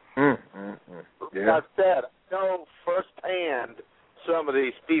 Yeah. Like I said, I know firsthand some of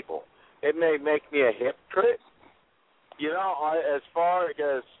these people. It may make me a hypocrite, as far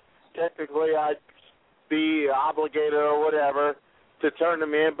as technically I'd be obligated or whatever to turn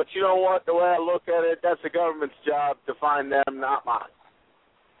them in. But you know what? The way I look at it, that's the government's job to find them, not mine.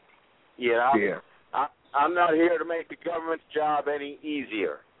 Yeah. I'm not here to make the government's job any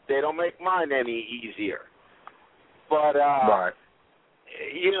easier. They don't make mine any easier. But, right.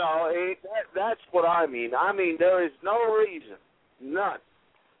 That's what I mean. I mean, there is no reason, none,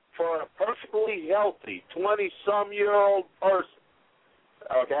 for a perfectly healthy 20-some-year-old person,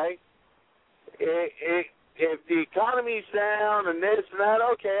 okay? If the economy's down and this and that,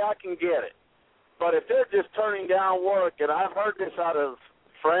 okay, I can get it. But if they're just turning down work, and I've heard this out of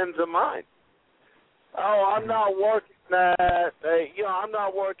friends of mine, I'm not working at, I'm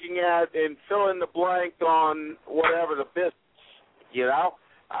not working at and fill in the blank on whatever the business, I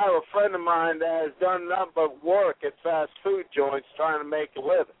have a friend of mine that has done nothing but work at fast food joints trying to make a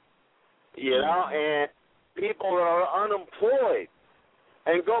living, and people are unemployed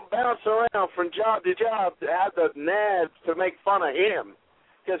and go bounce around from job to job to have the nads to make fun of him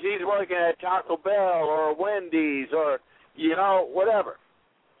because he's working at Taco Bell or Wendy's or, whatever.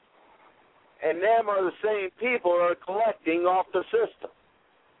 And them are the same people that are collecting off the system.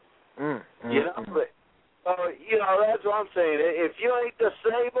 That's what I'm saying. If you ain't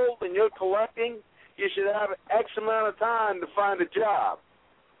disabled and you're collecting, you should have X amount of time to find a job.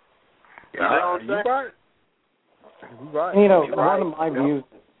 You know what I'm saying? Right. One of my views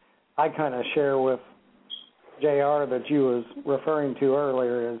I kind of share with JR that you was referring to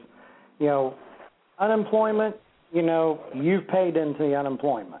earlier is, unemployment, you've paid into the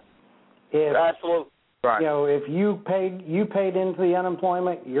unemployment. Absolutely. Right. If you paid into the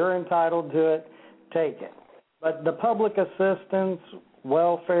unemployment, you're entitled to it, take it. But the public assistance,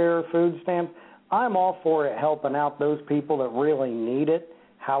 welfare, food stamps, I'm all for it helping out those people that really need it.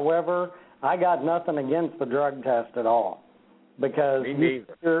 However, I got nothing against the drug test at all. Because if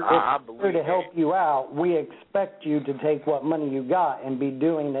we're to help you out, we expect you to take what money you got and be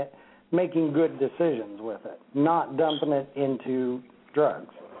doing it, making good decisions with it, not dumping it into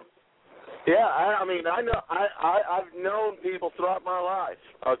drugs. Yeah, I mean, I know I've known people throughout my life,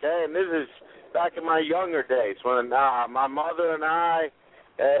 okay, and this is back in my younger days when my mother and I,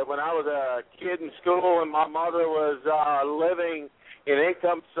 when I was a kid in school, and my mother was living in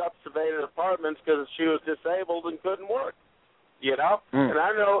income-subsidied apartments because she was disabled and couldn't work, And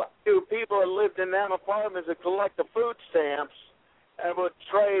I know people that lived in them apartments that collect the food stamps and would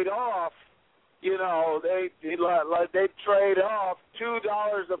trade off. They'd trade off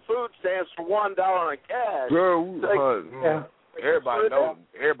 $2 of food stamps for $1 in cash.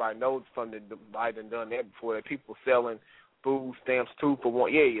 Everybody knows from the Biden done that before. That people selling food stamps 2 for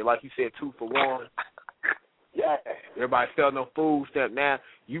 1. Yeah, like you said, 2 for 1. Yeah. Everybody selling them food stamps now.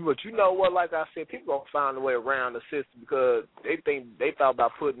 But you know what? Like I said, people gonna find a way around the system because they thought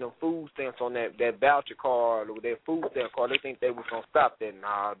about putting them food stamps on that voucher card or that food stamp card. They think they was gonna stop that.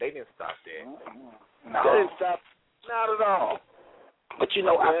 Nah, they didn't stop that. No, they didn't stop. Not at all. But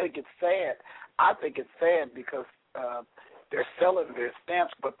I think it's sad. I think it's sad because they're selling their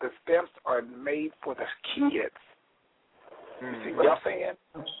stamps, but the stamps are made for the kids. You see what I'm saying?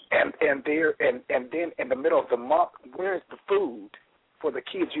 And then in the middle of the month, where's the food for for the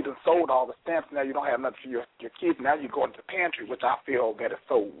kids. You done sold all the stamps. Now you don't have nothing for your kids. Now you go into the pantry, which I feel that is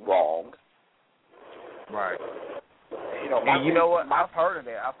so wrong. Right. And you know what? I've heard of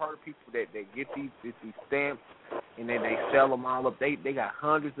that. I've heard of people that get these stamps and then they sell them all up. They got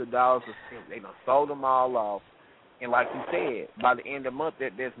hundreds of dollars of stamps. They done sold them all off. And like you said, by the end of the month,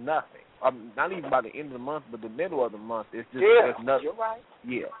 there's nothing. Not even by the end of the month, but the middle of the month, it's just there's nothing. You're right.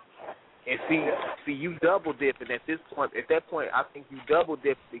 Yeah. And see, you double dipping at this point. At that point, I think you double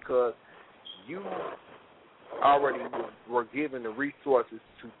dip because you already were given the resources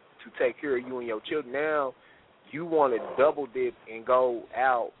to take care of you and your children. Now you want to double dip and go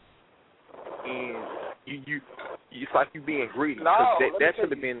out, and you it's like you being greedy. No, that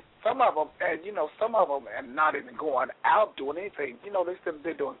should have been. Some of them, and some of them are not even going out doing anything.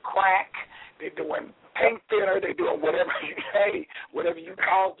 They're doing crack, they're doing paint thinner, they're doing whatever. Hey, whatever you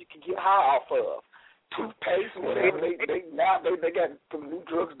call, you can get high off of. Toothpaste, whatever. They got some new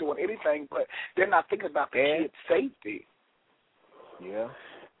drugs doing anything, but they're not thinking about the kids' safety. Yeah.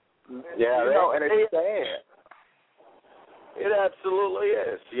 Yeah, and it's sad. It absolutely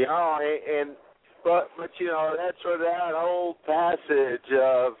is, but that's where that old passage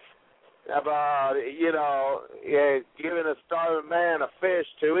about giving a starving man a fish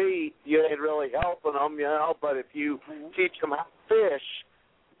to eat, you ain't really helping them, But if you teach them how to fish,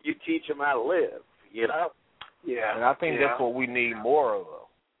 you teach them how to live, Yeah, and I think that's what we need more of.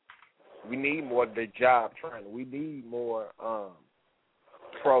 We need more of the job training. We need more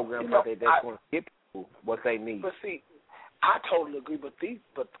programs like that that's going to give people what they need. But see, I totally agree with these,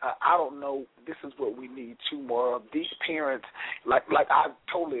 but I don't know. This is what we need too more of. These parents, like I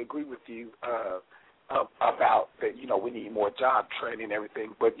totally agree with you about that. We need more job training and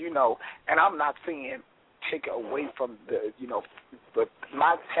everything. But and I'm not saying take away from the, but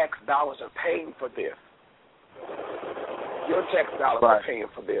my tax dollars are paying for this. Your tax dollars are paying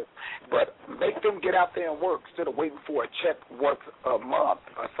for this. But make them get out there and work instead of waiting for a check once a month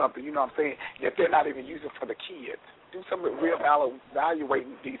or something. You know what I'm saying? If they're not even using for the kids. Do some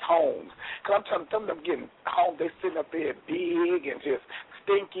reevaluating these homes. Because I'm telling some of them getting homes, they're sitting up there big and just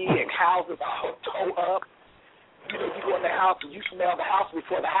stinky and houses all tore up. You go in the house and you smell the house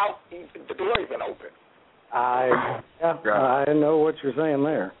before the door even open. I know what you're saying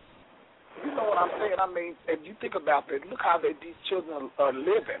there. You know what I'm saying? I mean, if you think about that, look how these children are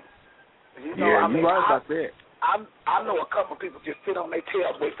living. You're right about that. I know a couple of people just sit on their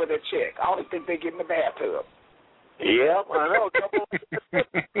tails, wait for their check. I only think they get in the bathtub. Yep, I know.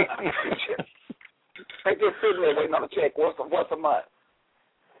 They just sitting there waiting on a check once a month.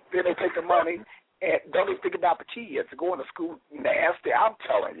 Then they take the money and don't even think about the kids going to school nasty. I'm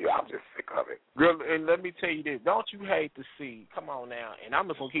telling you, I'm just sick of it. Girl, and let me tell you this: don't you hate to see? Come on now, and I'm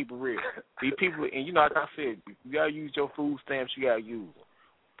just gonna keep it real. These people, and like I said, you gotta use your food stamps. You gotta use them.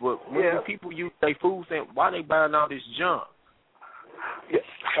 But when the people use their food stamps, why they buying all this junk? Yes.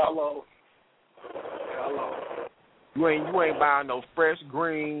 Hello. You ain't buying no fresh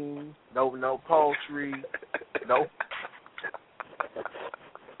greens, no poultry, no.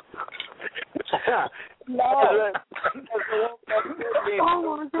 No. Oh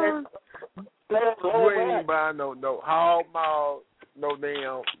my God. You ain't buying no hog maws, no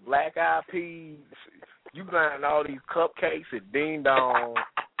damn black eyed peas. You buying all these cupcakes and ding dong.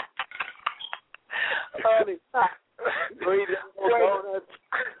 Honey.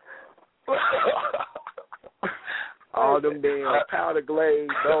 All them damn powder glazed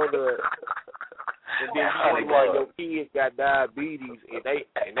donuts. And then your kids got diabetes and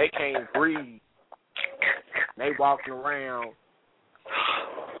they can't breathe. They walking around,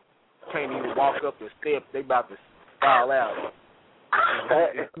 can't even walk up the steps. They about to fall out.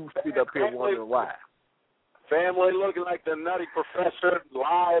 And you sit up here wondering why. Family looking like the Nutty Professor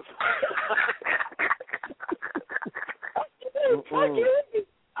live.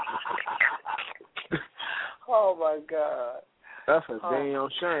 Oh my God. That's a damn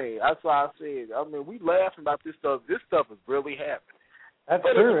shame. That's why I said. I mean, we laughing about this stuff. This stuff is really happening. That's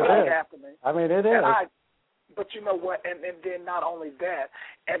true. It is. Happening. I mean, it is. But you know what? And then not only that,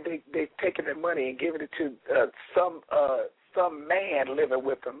 and they taking their money and giving it to some man living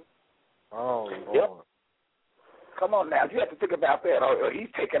with them. Oh Lord. Yep. Come on now, you have to think about that. Or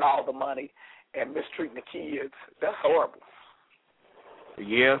he's taking all the money and mistreating the kids. That's horrible.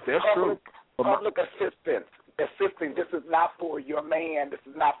 Yes, that's true. Public assistance. Assisting, this is not for your man, this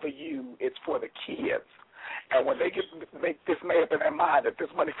is not for you, it's for the kids. And when they make this made up in their mind that this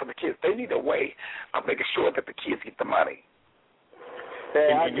money for the kids, they need a way of making sure that the kids get the money.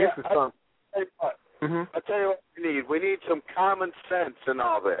 I tell you what we need. We need some common sense in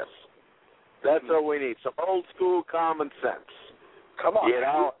all this. That's what we need, some old school common sense. Come on. You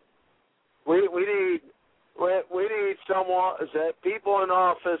know, we need someone, people in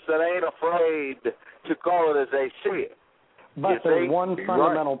office that ain't afraid to call it as they see it. But there's one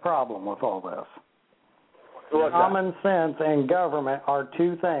fundamental problem with all this. What's Common sense and government are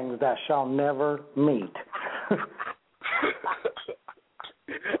two things that shall never meet. That's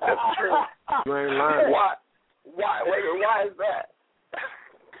true. You ain't lying. Why is that?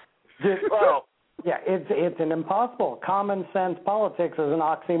 Well, yeah, it's an impossible. Common sense politics is an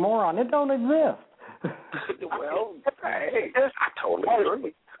oxymoron. It don't exist. Well, hey, I totally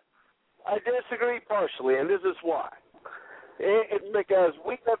agree. I disagree partially, and this is why. It's because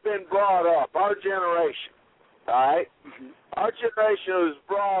we have been brought up, our generation, all right? Mm-hmm. Our generation was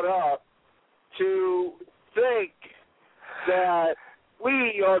brought up to think that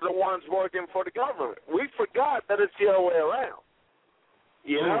we are the ones working for the government. We forgot that it's the other way around.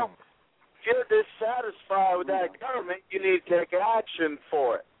 You know? If you're dissatisfied with that government, you need to take action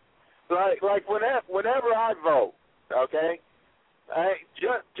for it. Like whenever I vote, okay,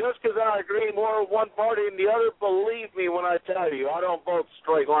 just because I agree more with one party than the other, believe me when I tell you, I don't vote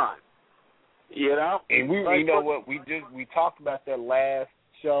straight line. You know? And you know what, we talked about that last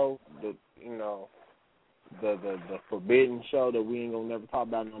show, the forbidden show that we ain't gonna never talk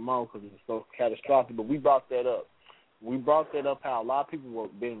about no more because it's so catastrophic. But we brought that up. We brought that up how a lot of people were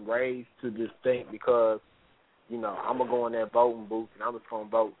being raised to just think because, I'm gonna go in that voting booth and I'm just gonna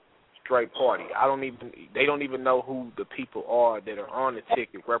vote straight party. They don't even know who the people are that are on the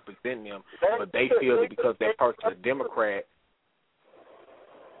ticket representing them, but they feel that because that person's a Democrat.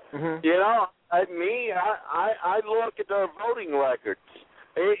 Mm-hmm. You know, I look at their voting records.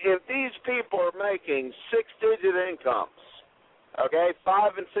 If these people are making six-digit incomes, okay,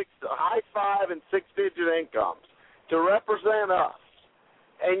 high five and six-digit incomes to represent us,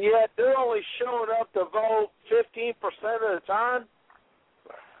 and yet they're only showing up to vote 15% of the time,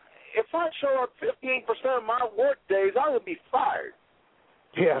 if I show up 15% of my work days, I would be fired.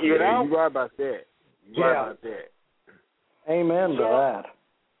 Yeah, you know? You're right about that. You're right about that. Amen to that.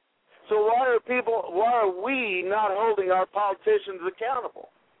 So why are we not holding our politicians accountable?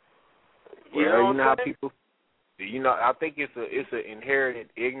 How people. I think it's an inherited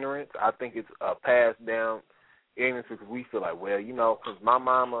ignorance. I think it's a passed down ignorance because we feel like, because my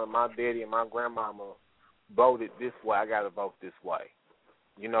mama and my daddy and my grandmama voted this way, I got to vote this way.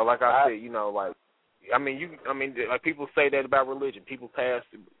 Like I said, like people say that about religion. People pass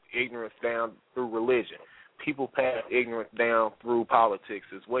ignorance down through religion. People pass ignorance down through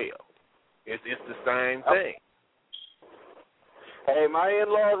politics as well. It's the same thing. Hey, my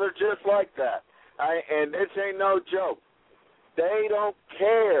in-laws are just like that. And this ain't no joke. They don't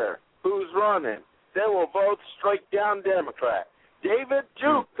care who's running. They will vote straight down Democrat. David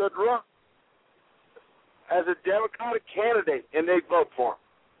Duke could run as a Democratic candidate, and they'd vote for him.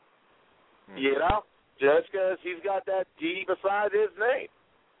 Just because he's got that D beside his name.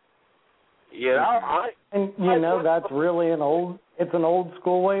 That's really an old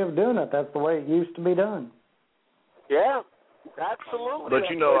school way of doing it. That's the way it used to be done. Yeah, absolutely. But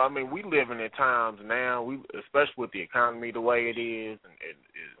we living in times now. Especially with the economy the way it is, and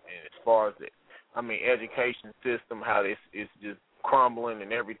as far as the education system, how it's just crumbling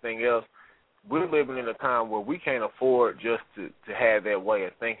and everything else. We're living in a time where we can't afford just to have that way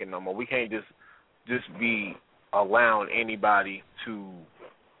of thinking no more. We can't just be allowing anybody to.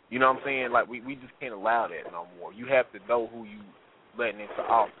 You know what I'm saying? Like, we just can't allow that no more. You have to know who you letting into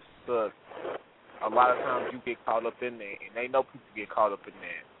office. Because a lot of times you get caught up in there, and they know people get caught up in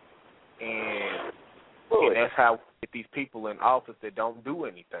there. And that's how we get these people in office that don't do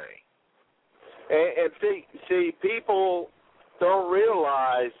anything. And see, people don't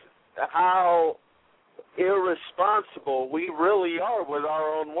realize how irresponsible we really are with our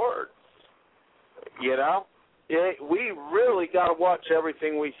own words. We really got to watch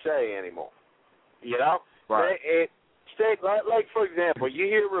everything we say anymore. Right. Like, for example, you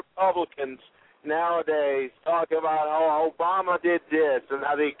hear Republicans nowadays talk about, Obama did this, and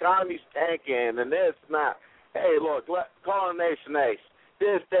how the economy's tanking, and this and that. Hey, look, call a nation ace.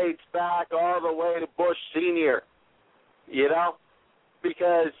 This dates back all the way to Bush Sr.,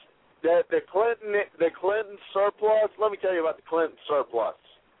 because the Clinton surplus, let me tell you about the Clinton surplus.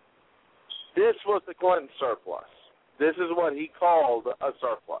 This was the Clinton surplus. This is what he called a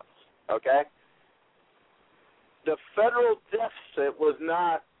surplus, okay? The federal deficit was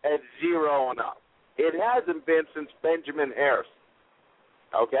not at zero and up. It hasn't been since Benjamin Harrison,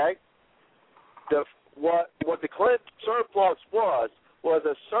 okay? What the Clinton surplus was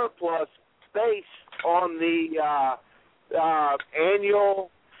a surplus based on the annual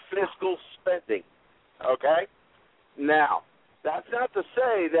fiscal spending, okay? Now, That's not to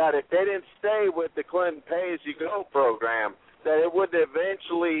say that if they didn't stay with the Clinton pay-as-you-go program, that it would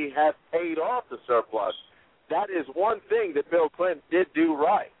eventually have paid off the surplus. That is one thing that Bill Clinton did do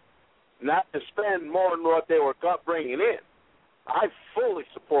right, not to spend more than what they were bringing in. I fully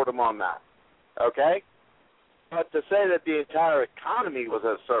support him on that, okay? But to say that the entire economy was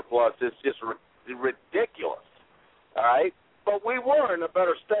a surplus is just ridiculous, all right? But we were in a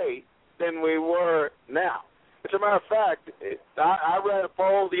better state than we were now. As a matter of fact, I read a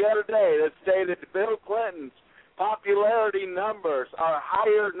poll the other day that stated that Bill Clinton's popularity numbers are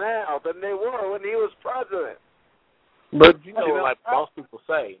higher now than they were when he was president. But you know, like most people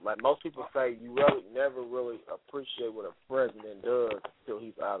say, you really never really appreciate what a president does until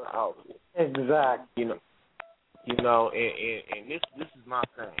he's out of office. Exactly. You know, and this is my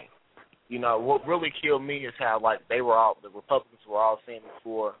thing. You know, what really killed me is how the Republicans were all saying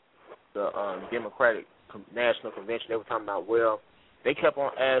before the Democratic National Convention, they were talking about, well, they kept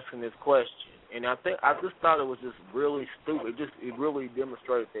on asking this question, and I just thought it was just really stupid. It really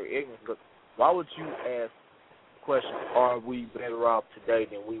demonstrated their ignorance. Because why would you ask the question, are we better off today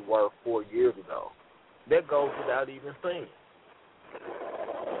than we were 4 years ago? That goes without even saying.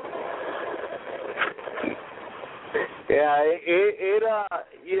 Yeah,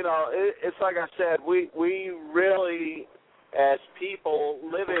 it's like I said, we really, as people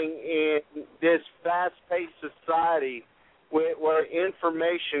living in this fast-paced society where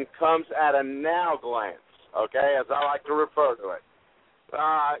information comes at a now glance, okay, as I like to refer to it,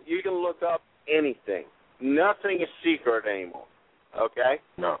 you can look up anything. Nothing is secret anymore, okay?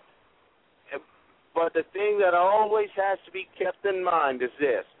 No. But the thing that always has to be kept in mind is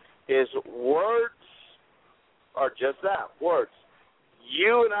this, is words are just that, words.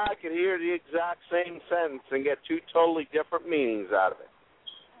 You and I could hear the exact same sentence and get two totally different meanings out of it,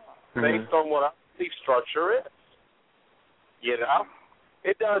 based on what our belief structure is. You know?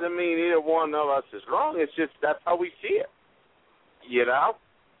 It doesn't mean either one of us is wrong. It's just that's how we see it. You know?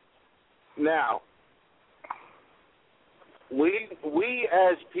 Now, we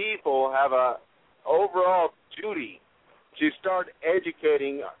as people have a overall duty to start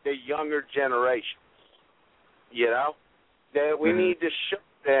educating the younger generations. You know? That we need to show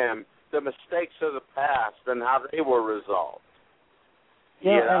them the mistakes of the past and how they were resolved.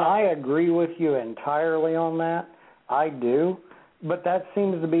 Yeah, and I agree with you entirely on that. I do. But that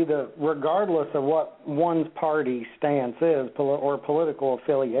seems to be regardless of what one's party stance is or political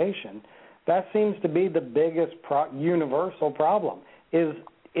affiliation, that seems to be the biggest universal problem, is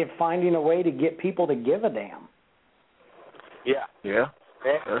finding a way to get people to give a damn. Yeah. Yeah.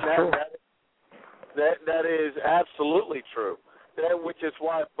 That's true. That is absolutely true. Which is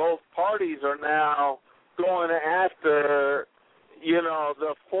why both parties are now going after,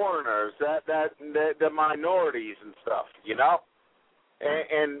 the foreigners, the minorities and stuff,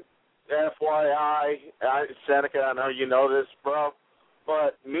 And FYI, Seneca, I know you know this, bro,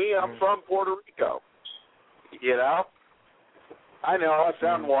 but me, I'm from Puerto Rico. I know I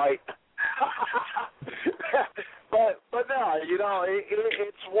sound white. But no,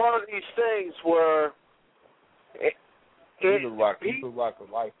 it's one of these things where you look like a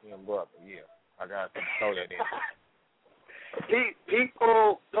light-skinned brother. Yeah, I got to throw that in.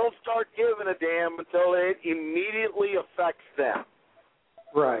 People don't start giving a damn until it immediately affects them.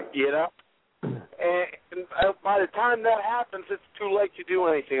 Right. And by the time that happens, it's too late to do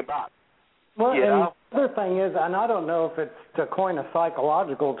anything about it. Well, and the other thing is, and I don't know if it's, to coin a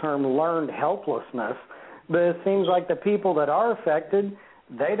psychological term, learned helplessness, but it seems like the people that are affected,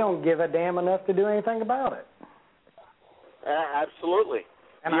 they don't give a damn enough to do anything about it. Absolutely.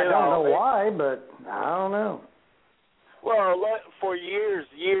 And I don't know why, but I don't know. Well, for years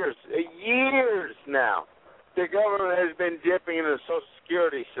now, the government has been dipping into the Social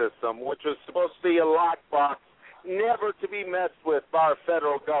Security system, which was supposed to be a lockbox, never to be messed with by our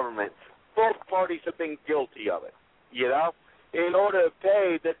federal government. Both parties have been guilty of it, in order to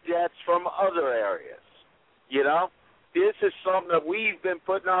pay the debts from other areas, This is something that we've been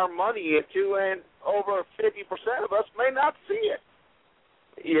putting our money into, and over 50% of us may not see it,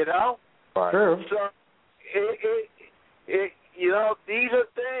 Right. True. So, these are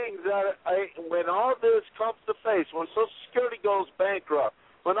things that when all this comes to face, when Social Security goes bankrupt,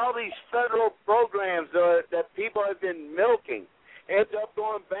 when all these federal programs that people have been milking end up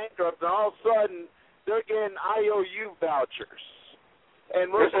going bankrupt, and all of a sudden they're getting IOU vouchers.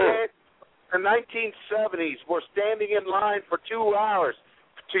 And we're standing, in the 1970s, we're standing in line for 2 hours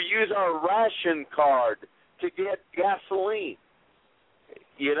to use our ration card to get gasoline.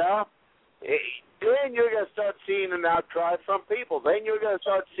 Then you're going to start seeing an outcry from people. Then you're going to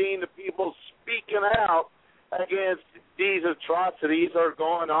start seeing the people speaking out against these atrocities are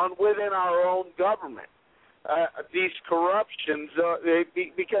going on within our own government. These corruptions,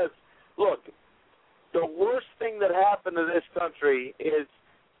 because, look, the worst thing that happened to this country is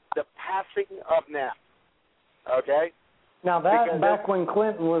the passing of NAFTA, okay? Now, that back when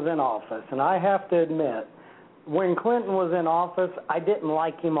Clinton was in office, and I have to admit, when Clinton was in office, I didn't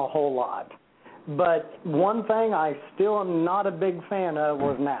like him a whole lot. But one thing I still am not a big fan of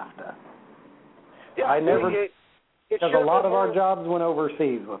was NAFTA. Yeah, I never, because a lot of our jobs went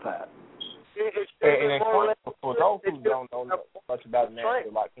overseas with that. And for those who don't know much about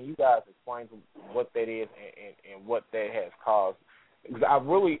NAFTA, like, can you guys explain what that is and what that has caused? Because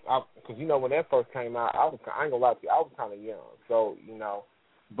because when that first came out, I ain't gonna lie to you, I was kind of young, so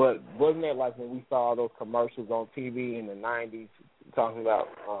but wasn't it like when we saw those commercials on TV in the '90s talking about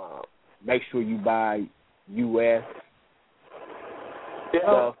make sure you buy U.S.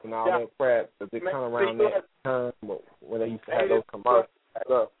 stuff and all that crap? Does it come around that time when they used to have those commercials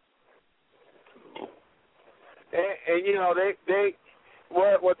stuff? And they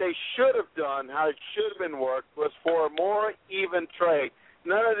what they should have done, how it should have been worked, was for a more even trade.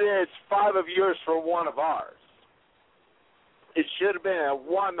 None of this 5 of yours for one of ours. It should have been a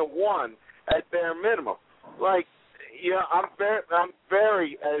 1-to-1 at bare minimum. Like, I'm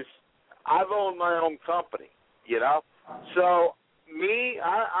very as I've owned my own company, So me,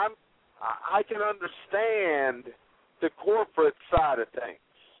 I can understand the corporate side of things.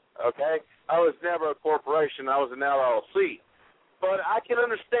 Okay, I was never a corporation. I was an LLC. But I can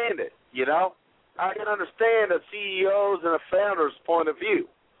understand it, I can understand a CEO's and a founder's point of view.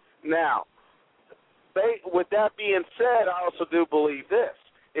 Now, with that being said, I also do believe this.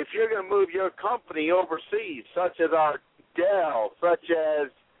 If you're going to move your company overseas, such as our Dell, such as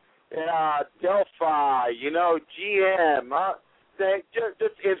Delphi, GM, they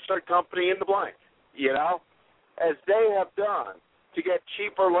just insert company in the blank, as they have done to get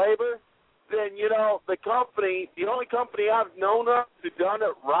cheaper labor, then, the only company I've known of who done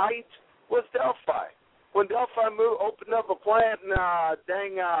it right was Delphi. When Delphi opened up a plant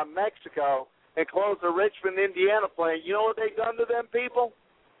in Mexico and closed the Richmond, Indiana plant, you know what they done to them people?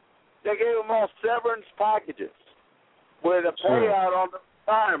 They gave them all severance packages with a payout on the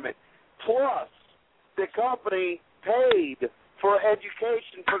retirement. Plus, the company paid for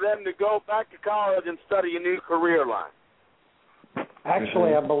education for them to go back to college and study a new career line.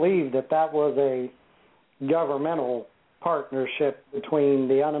 Actually, I believe that was a governmental partnership between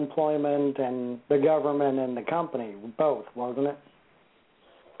the unemployment and the government and the company, both, wasn't it?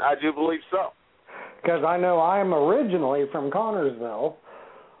 I do believe so. Because I know I'm originally from Connersville.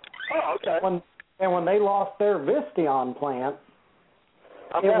 Oh, okay. When they lost their Visteon plant,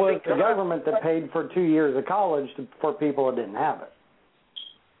 it was the government that paid for 2 years of college for people that didn't have it.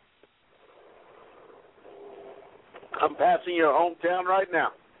 I'm passing your hometown right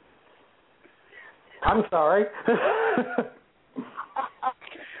now. I'm sorry.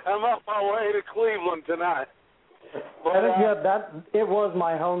 I'm on my way to Cleveland tonight. But, it was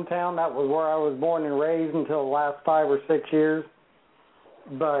my hometown. That was where I was born and raised until the last 5 or 6 years.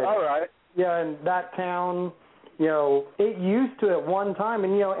 But all right. Yeah, and that town, it used to at one time,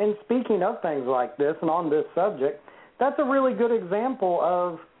 and speaking of things like this and on this subject, that's a really good example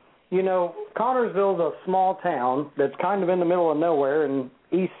of, Connersville's a small town that's kind of in the middle of nowhere in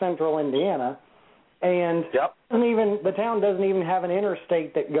east central Indiana, and the town doesn't even have an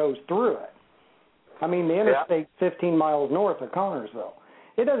interstate that goes through it. I mean, the interstate's 15 miles north of Connersville.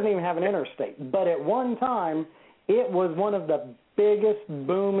 It doesn't even have an interstate. But at one time, it was one of the biggest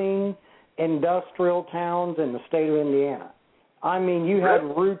booming industrial towns in the state of Indiana. I mean, you had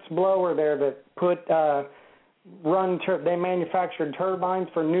Roots Blower there that they manufactured turbines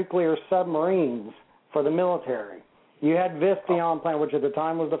for nuclear submarines for the military. You had Visteon plant, which at the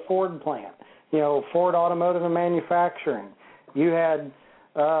time was the Ford plant. Ford Automotive and Manufacturing. You had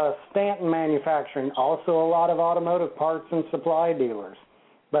Stanton Manufacturing, also a lot of automotive parts and supply dealers.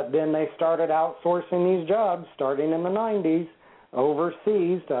 But then they started outsourcing these jobs starting in the 90s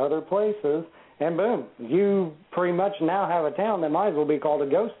overseas to other places, and boom, you pretty much now have a town that might as well be called a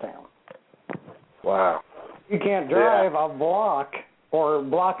ghost town. Wow. You can't drive a block or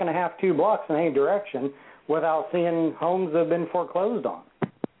block and a half, 2 blocks in any direction without seeing homes that have been foreclosed on.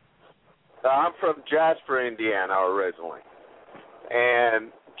 I'm from Jasper, Indiana originally.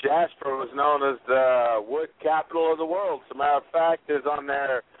 And Jasper was known as the wood capital of the world. As a matter of fact, is on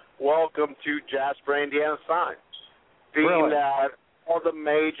their welcome to Jasper, Indiana sign. Being that all the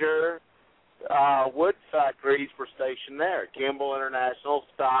major wood factories were stationed there. Kimball International,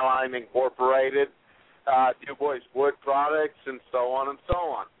 Skyline Incorporated, Du Bois Wood Products, and so on and so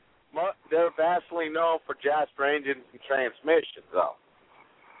on. they're vastly known for Jasper engines and transmissions, though.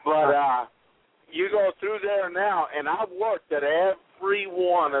 But you go through there now, and I've worked at every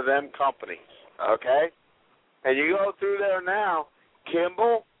one of them companies, okay? And you go through there now,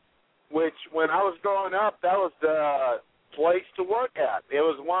 Kimball, which when I was growing up, that was the place to work at. It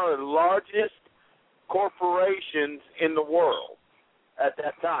was one of the largest corporations in the world at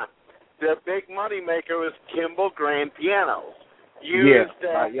that time. The big money maker was Kimball Grand Pianos.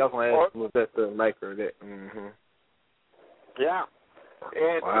 Y'all gonna ask was that the maker of that? Mm-hmm. Yeah.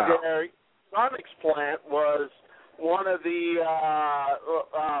 And their electronics plant was one of the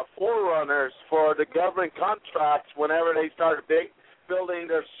forerunners for the government contracts whenever they started building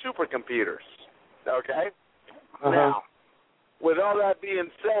their supercomputers. Okay? Now, with all that being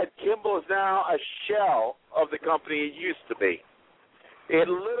said, Kimball is now a shell of the company it used to be. It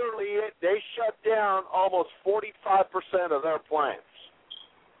literally, they shut down almost 45% of their plants.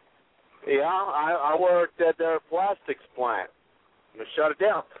 Yeah, I worked at their plastics plant. They shut it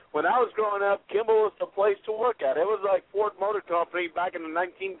down. When I was growing up, Kimball was the place to work at. It was like Ford Motor Company back in the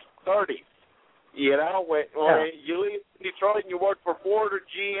 1930s. You know, when you leave Detroit and you work for Ford or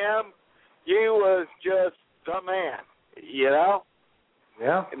GM, you was just the man. You know?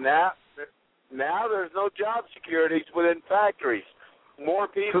 Yeah. And now there's no job securities within factories. More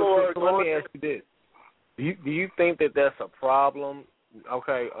people are going. Let me ask you this: Do you think that that's a problem?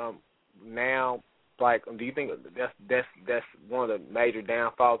 Okay, now, like, do you think that's one of the major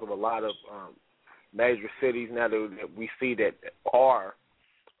downfalls of a lot of major cities now that we see that are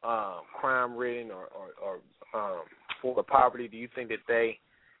crime-ridden or full of poverty? Do you think that they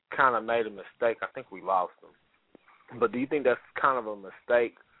kind of made a mistake? I think we lost them. But do you think that's kind of a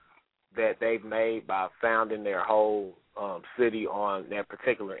mistake that they've made by founding their whole city on that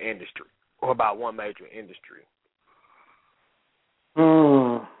particular industry or about one major industry?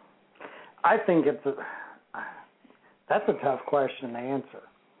 I think that's a tough question to answer.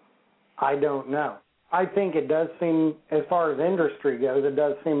 I don't know. I think it does seem, as far as industry goes, it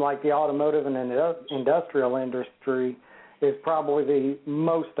does seem like the automotive and industrial industry is probably the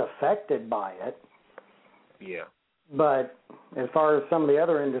most affected by it. Yeah. But as far as some of the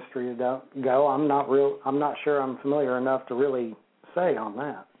other industries go, I'm not sure I'm familiar enough to really say on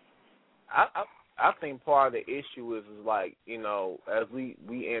that. I think part of the issue is like, you know, as we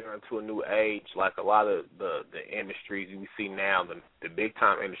enter into a new age, like a lot of the industries we see now, the big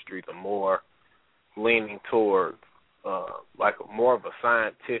time industries are more leaning towards like more of a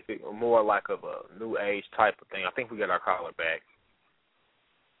scientific or more like of a new age type of thing. I think we got our caller back.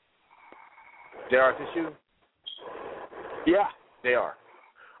 JR, is this you? Yeah. They are.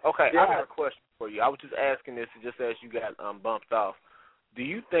 Okay, yeah. I got a question for you. I was just asking this just as you got bumped off. Do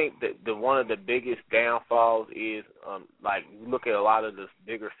you think that one of the biggest downfalls is, like, you look at a lot of the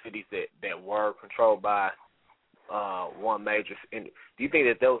bigger cities that were controlled by one major, do you think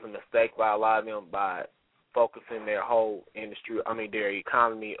that was a mistake by a lot of them by focusing their whole industry, their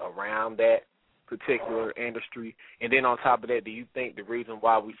economy around that particular industry? And then on top of that, do you think the reason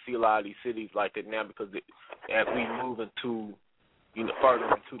why we see a lot of these cities like that now, because as we move into, further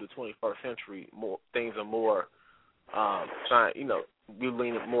into the 21st century, more things are more, we're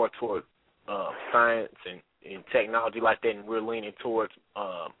leaning more toward science and technology like that, and we're leaning towards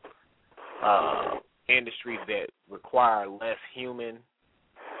industries that require less human,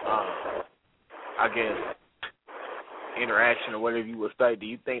 interaction or whatever you would say. Do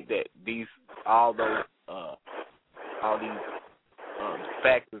you think that all these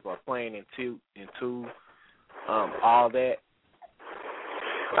factors are playing into all that?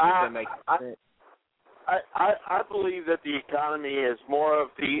 That makes sense. I believe that the economy is more of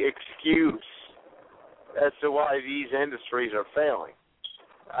the excuse as to why these industries are failing.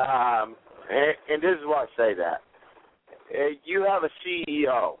 And this is why I say that. You have a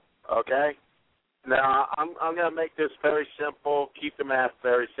CEO, okay? Now, I'm going to make this very simple, keep the math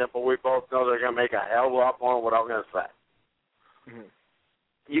very simple. We both know they're going to make a hell of a lot more than what I'm going to say. Mm-hmm.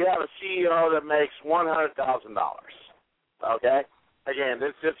 You have a CEO that makes $100,000, okay? Again,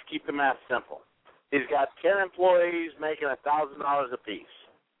 let's just keep the math simple. He's got 10 employees making $1,000 apiece,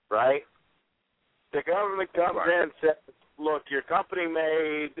 right? The government comes in and says, look, your company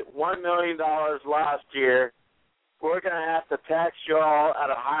made $1 million last year. We're going to have to tax you all at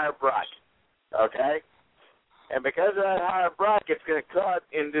a higher bracket, okay? And because of that higher bracket, it's going to cut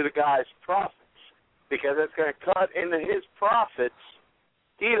into the guy's profits. Because it's going to cut into his profits,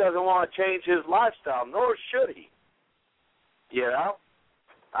 he doesn't want to change his lifestyle, nor should he. You know?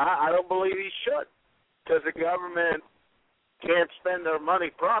 I don't believe he should, because the government can't spend their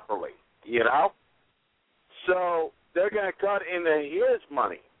money properly, you know? So they're going to cut into his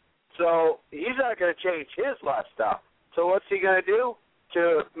money. So he's not going to change his lifestyle. So what's he going to do?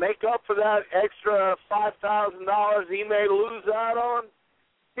 To make up for that extra $5,000 he may lose out on,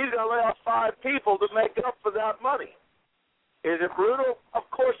 he's going to lay off 5 people to make up for that money. Is it brutal? Of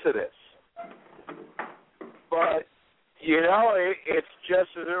course it is. But, it's just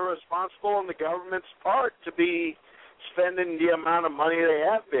as irresponsible on the government's part to be spending the amount of money they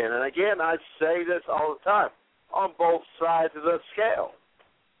have been. And again, I say this all the time, on both sides of the scale.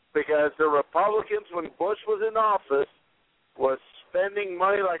 Because the Republicans, when Bush was in office, was spending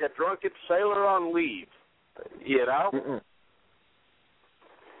money like a drunken sailor on leave,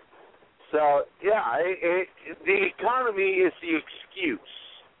 So, the economy is the excuse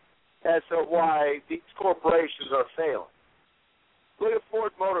as to why these corporations are failing. Look at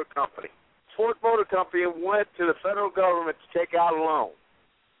Ford Motor Company. Ford Motor Company went to the federal government to take out a loan.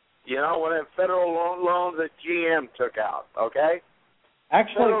 One of the federal loans that GM took out, okay?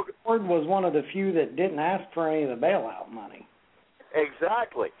 Actually, Ford was one of the few that didn't ask for any of the bailout money.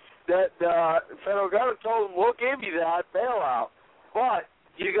 Exactly. The federal government told them, we'll give you that bailout, but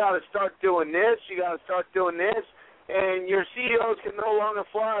you got to start doing this, and your CEOs can no longer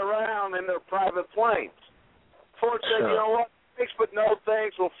fly around in their private planes. Ford said, you know what, thanks but no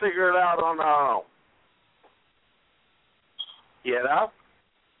thanks, we'll figure it out on our own.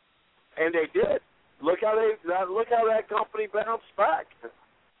 And they did. Look how that company bounced back.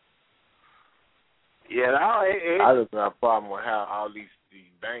 I just got a problem with how all these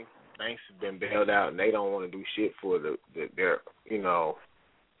banks have been bailed out, and they don't want to do shit for their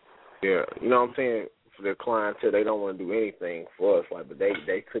what I'm saying, for their clientele. They don't want to do anything for us. But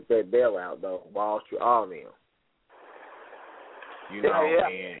they took that bailout though, Wall Street, all of them.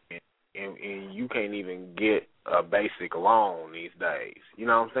 And you can't even get a basic loan these days. You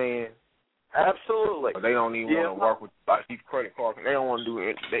know what I'm saying? Absolutely. But they don't even want to work with these credit cards. They don't want to do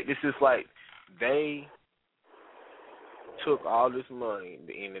it. It's just like they took all this money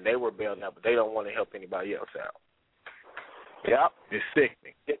and they were bailed out, but they don't want to help anybody else out. Yep. It's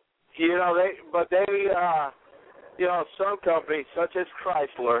sickening. Some companies such as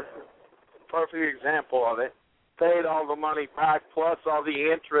Chrysler, perfect example of it, paid all the money back plus all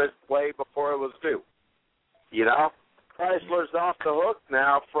the interest way before it was due. Chrysler's off the hook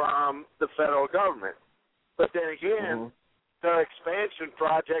now from the federal government. But then again, their expansion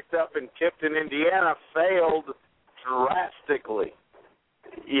project up in Tipton, Indiana failed drastically.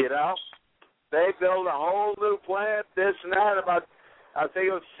 They built a whole new plant, this and that, about, I think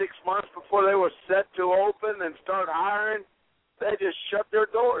it was 6 months before they were set to open and start hiring. They just shut their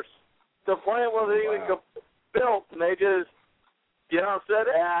doors. The plant wasn't even built, and they just, said,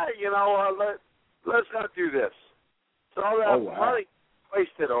 let's not do this. So all that money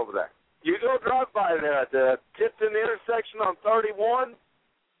wasted over there. You go drive by there at the Tipton intersection on 31,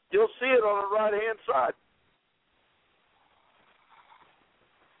 you'll see it on the right-hand side.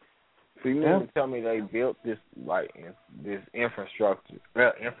 So you mean to tell me they built this this infrastructure,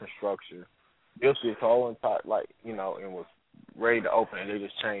 built this whole entire and was ready to open, and they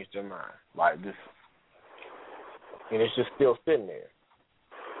just changed their mind and it's just still sitting there.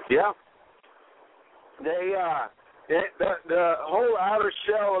 Yeah. The whole outer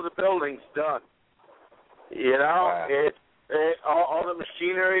shell of the building's done. All the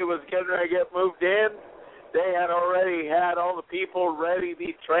machinery was getting ready to get moved in. They had already had all the people ready to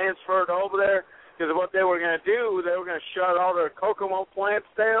be transferred over there because what they were going to do, they were going to shut all their Kokomo plants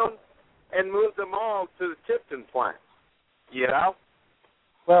down and move them all to the Tipton plant.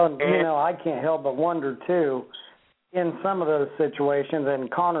 Well, I can't help but wonder, too, in some of those situations,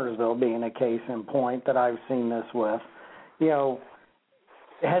 and Connorsville being a case in point that I've seen this with,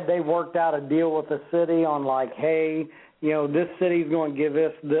 had they worked out a deal with the city on hey, this city's going to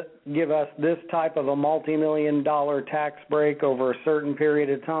give us this type of a multi-million-dollar tax break over a certain period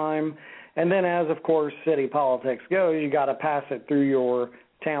of time, and then as, of course, city politics goes, you got to pass it through your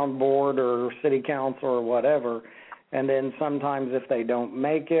town board or city council or whatever, and then sometimes if they don't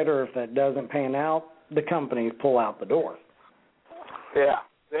make it or if it doesn't pan out, the companies pull out the door. Yeah,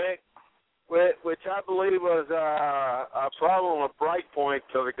 which I believe was a problem with Brightpoint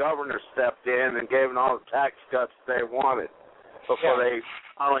till the governor stepped in and gave them all the tax cuts they wanted before they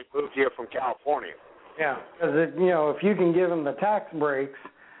finally moved here from California. Yeah, because if you can give them the tax breaks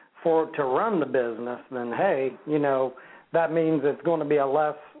to run the business, then hey, that means it's going to be a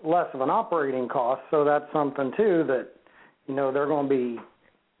less of an operating cost. So that's something too that they're going to be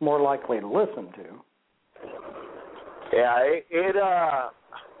more likely to listen to. Yeah,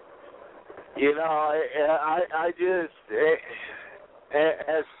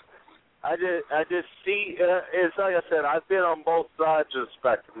 I just see. It's like I said. I've been on both sides of the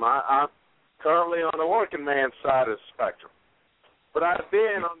spectrum. I'm currently on the working man's side of the spectrum, but I've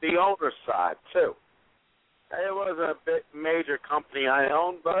been on the owner's side too. It was a big major company I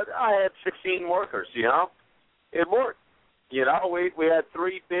owned, but I had 16 workers. You know, it worked. You know, we had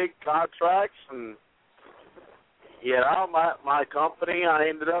 3 big contracts, and you know, my company, I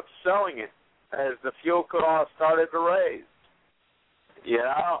ended up selling it as the fuel cost started to raise. You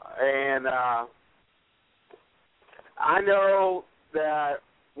know, and I know that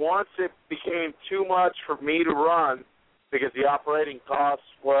once it became too much for me to run because the operating costs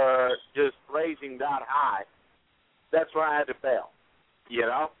were just raising that high, that's when I had to bail. You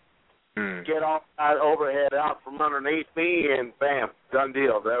know, get all that overhead out from underneath me, and bam, done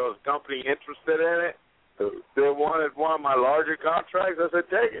deal. There was a company interested in it. They wanted one of my larger contracts. I said,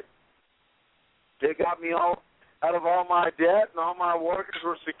 take it. They got me all out of all my debt, and all my workers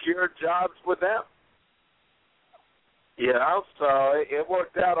were secured jobs with them. You know, so it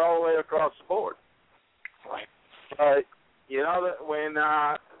worked out all the way across the board. Right. But you know that when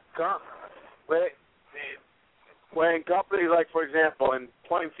companies like, for example, in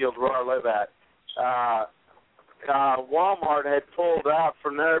Plainfield where I live at, Walmart had pulled out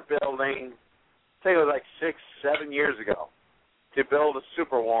from their building, I think it was like 6-7 years ago, to build a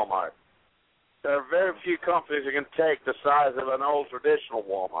super Walmart. There are very few companies that can take the size of an old traditional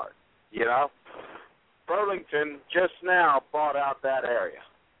Walmart, you know. Burlington just now bought out that area.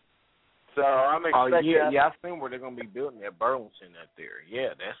 So I'm expecting... Oh, yeah, I've seen where they're going to be building at Burlington out there. Yeah,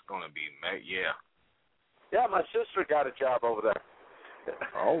 that's going to be, yeah. Yeah, my sister got a job over there.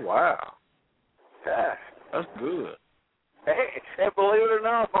 Oh, wow. Yeah. That's good. Hey, and believe it or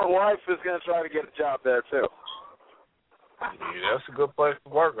not, my wife is going to try to get a job there, too. Yeah, that's a good place to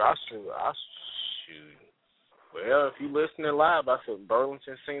work. I shoot. Well, if you listening live, I said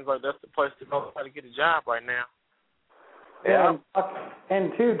Burlington seems like that's the place to go try to get a job right now. Yeah,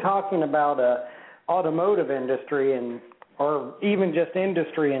 and too, talking about automotive industry or even just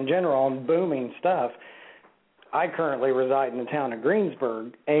industry in general and booming stuff, I currently reside in the town of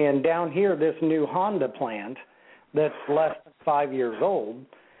Greensburg, and down here, this new Honda plant that's less than 5 years old,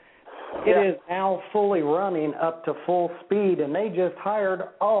 it is now fully running up to full speed, and they just hired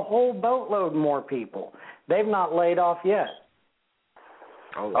a whole boatload more people. They've not laid off yet.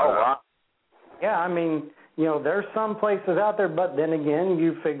 Oh, wow. Yeah, I mean, you know, there's some places out there, but then again,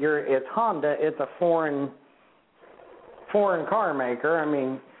 you figure it's Honda. It's a foreign car maker. I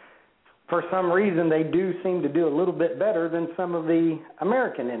mean, for some reason, they do seem to do a little bit better than some of the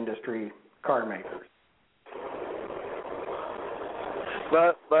American industry car makers.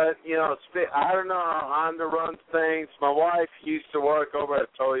 But you know, I don't know how Honda runs things. My wife used to work over at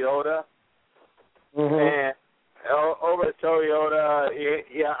Toyota, and over at Toyota,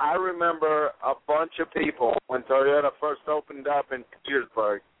 yeah, I remember a bunch of people when Toyota first opened up in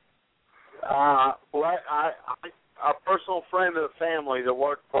Petersburg. A personal friend of the family that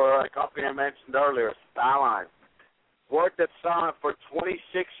worked for a company I mentioned earlier, Skyline, worked at Sonic for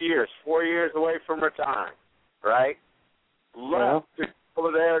 26 years, 4 years away from retiring, right? Left to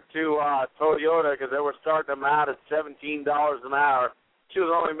over there to Toyota because they were starting them out at $17 an hour. She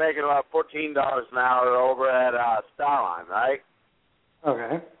was only making about $14 an hour over at Skyline, right?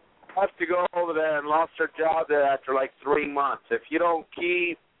 Okay. Left to go over there and lost her job there after like 3 months. If you don't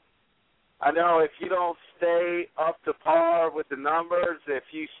stay up to par with the numbers, if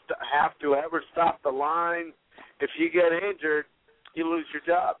you have to ever stop the line, if you get injured, you lose your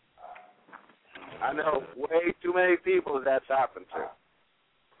job. I know way too many people that's happened to.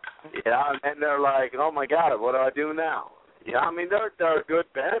 Yeah, and then they're like, oh, my God, what do I do now? Yeah, I mean, there are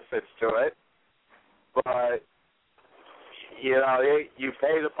good benefits to it, but, you know, you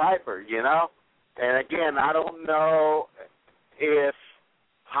pay the piper, you know? And, again, I don't know if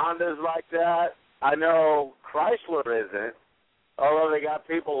Honda's like that. I know Chrysler isn't. Although they got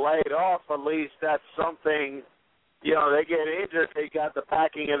people laid off, at least that's something, you know, they get injured, they got the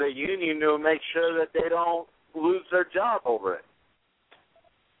backing of the union to make sure that they don't lose their job over it.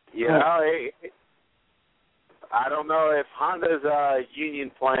 You know, I don't know if Honda's a union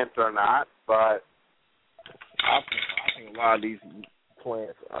plant or not, but I think a lot of these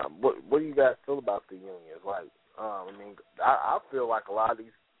plants. What do you guys feel about the unions? Like, I mean, I feel like a lot of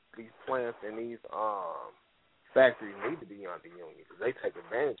these plants and these factories need to be under union because they take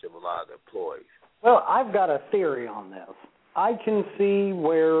advantage of a lot of the employees. Well, I've got a theory on this. I can see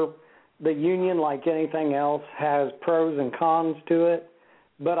where the union, like anything else, has pros and cons to it,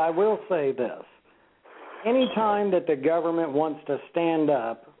 but I will say this. Anytime that the government wants to stand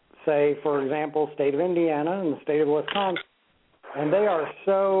up, say, for example, state of Indiana and the state of Wisconsin, and they are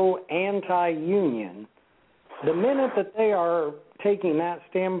so anti-union. The minute that they are taking that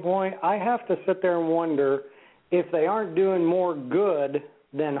standpoint, I have to sit there and wonder if they aren't doing more good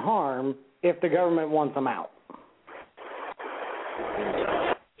than harm if the government wants them out.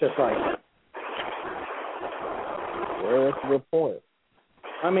 Just like. Well, that's a good point.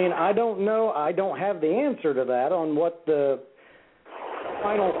 I mean, I don't know. I don't have the answer to that on what the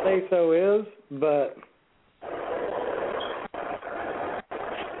final say-so is, but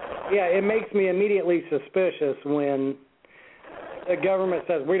yeah, it makes me immediately suspicious when the government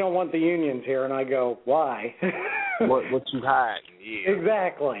says, we don't want the unions here, and I go, why? what you hiding? Yeah.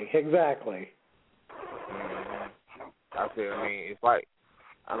 Exactly. I mean, it's like,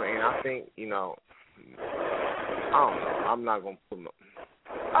 I think, I don't know. I'm not going to put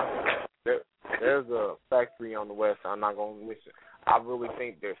there's a factory on the west. I'm not going to listen. I really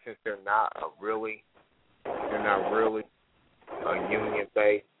think that since they're not really a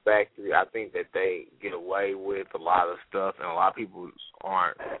union-based factory, I think that they get away with a lot of stuff, and a lot of people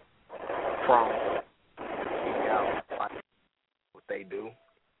aren't prone to speak out like what they do,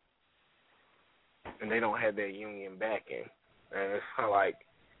 and they don't have their union backing. And it's kind of like,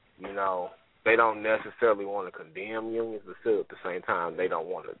 they don't necessarily want to condemn unions, but still at the same time, they don't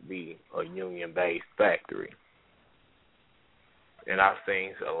want to be a union-based factory. And I've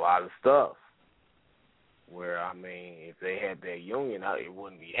seen a lot of stuff where, if they had their union out, it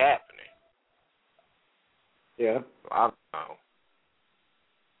wouldn't be happening. Yeah. I don't know.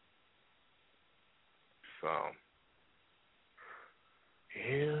 So,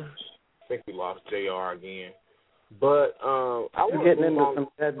 yeah, I think we lost JR again. But I'm getting into some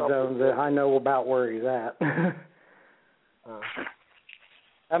dead zones that I know about where he's at.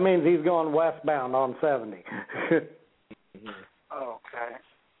 That means he's going westbound on 70. Okay.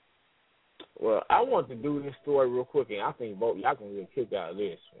 Well, I want to do this story real quick, and I think both y'all can get a kick out of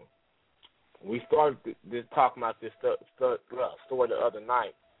this one. We started this talking about this story the other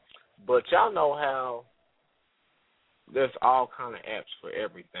night, but y'all know how there's all kind of apps for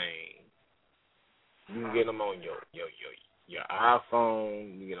everything. You can get them on your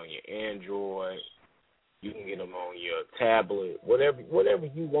iPhone, you get on your Android, you can get them on your tablet, whatever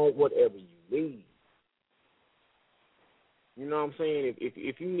you want, whatever you need. You know what I'm saying?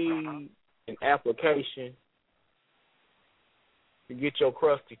 If you need an application to get your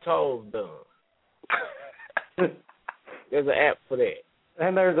crusty toes done, there's an app for that.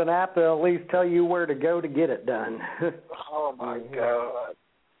 And there's an app that'll at least tell you where to go to get it done. Oh, my God.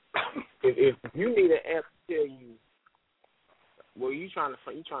 If you need an app to tell you, well, you trying to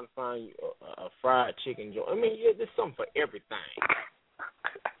find a fried chicken joint. There's something for everything.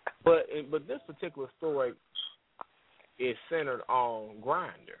 But this particular story is centered on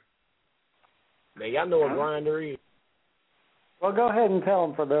Grindr. Now, y'all know what Grindr is? Well, go ahead and tell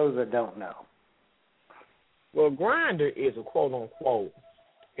them for those that don't know. Well, Grindr is a quote-unquote,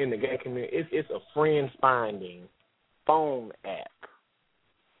 in the gay community, it's a friend-finding phone app.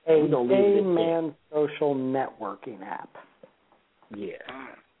 A gay man social networking app. Yes.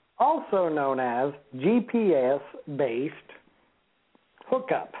 Also known as GPS-based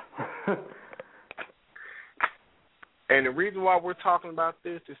hookup. And the reason why we're talking about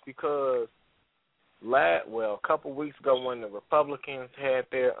this is because a couple weeks ago when the Republicans had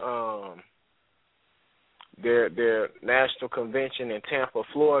their national convention in Tampa,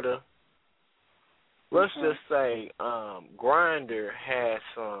 Florida, let's just say Grindr has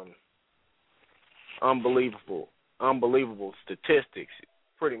some unbelievable statistics,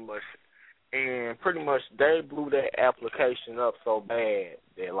 pretty much. And pretty much they blew that application up so bad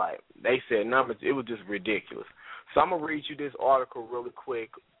that, they said numbers, it was just ridiculous. So I'm going to read you this article really quick,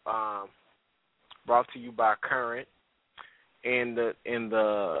 brought to you by Current. And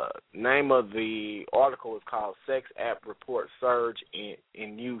the name of the article is called Sex App Report Surge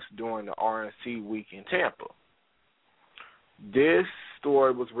in Use During the RNC Week in Tampa. This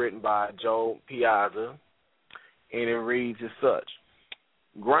story was written by Joe Piazza, and it reads as such.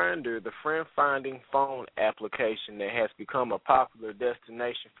 Grindr, the friend-finding phone application that has become a popular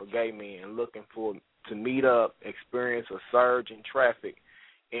destination for gay men looking to meet up, experience a surge in traffic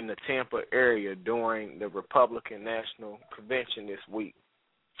in the Tampa area during the Republican National Convention this week.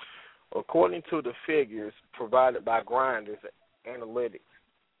 According to the figures provided by Grindr's analytics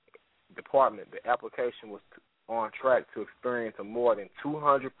department, the application was on track to experience a more than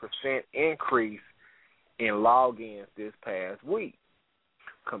 200% increase in logins this past week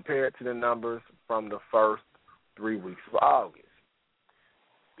compared to the numbers from the first 3 weeks of August.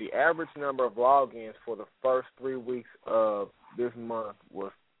 The average number of logins for the first 3 weeks of this month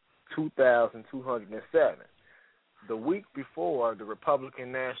was 2,207. the week before the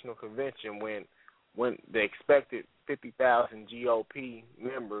Republican National Convention, when the expected 50,000 GOP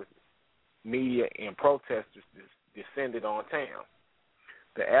members, media, and protesters descended on town,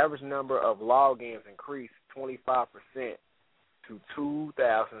 the average number of logins increased 25% to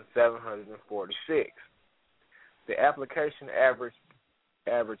 2,746. The application averaged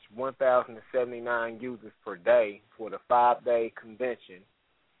 1,079 users per day for the 5-day convention.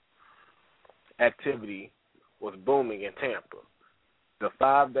 Activity was booming in Tampa. The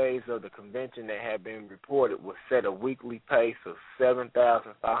 5 days of the convention that had been reported was set a weekly pace of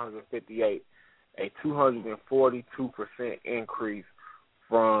 7,558, a 242% increase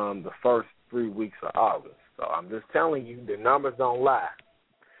from the first 3 weeks of August. So I'm just telling you, the numbers don't lie.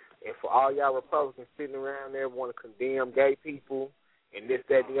 And for all y'all Republicans sitting around there want to condemn gay people and this,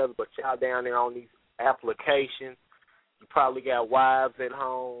 that, and the other, but y'all down there on these applications, you probably got wives at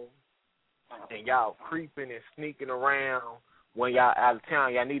home, and y'all creeping and sneaking around when y'all out of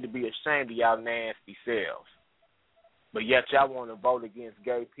town. Y'all need to be ashamed of y'all nasty selves. But yet y'all want to vote against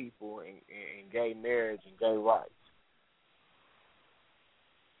gay people and gay marriage and gay rights.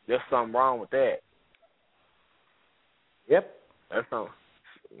 There's something wrong with that. Yep. That's something.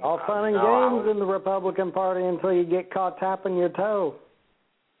 All fun and games in the Republican Party until you get caught tapping your toe.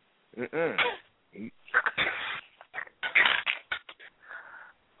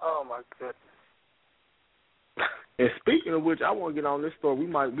 Oh my goodness. And speaking of which, I want to get on this story.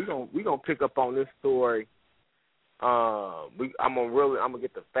 We gonna pick up on this story. I'm gonna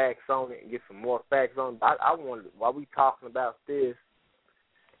get the facts on it and get some more facts on it. I wanted, while we talking about this,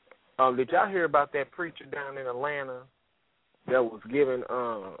 did y'all hear about that preacher down in Atlanta that was giving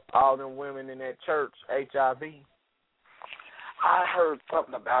all them women in that church HIV? I heard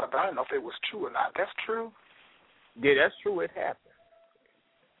something about it, but I don't know if it was true or not. That's true? Yeah, that's true. It happened.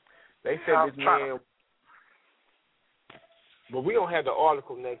 They said this man. But we don't have the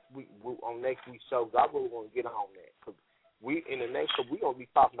article next week on next week's show. I really want to get on that because we gonna be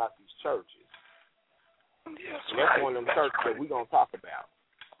talking about these churches. Yes, and that's one of them churches that we gonna talk about.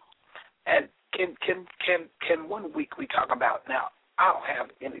 And can 1 week we talk about, now I don't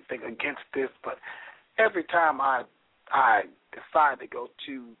have anything against this, but every time I decide to go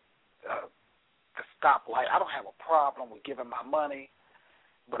to the stoplight, I don't have a problem with giving my money,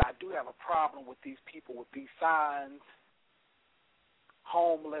 but I do have a problem with these people with these signs,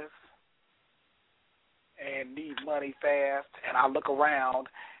 homeless, and need money fast, and I look around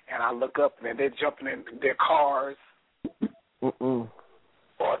and I look up and they're jumping in their cars, or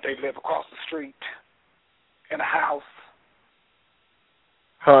they live across the street in a house.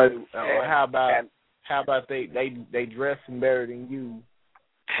 How about they dressing better than you?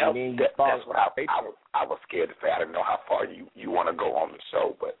 Help, that's what I was scared to say. I didn't know how far you want to go on the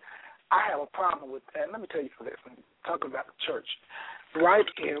show, but I have a problem with that. And let me tell you for this, talking about the church. Right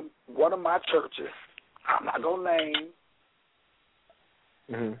in one of my churches, I'm not going to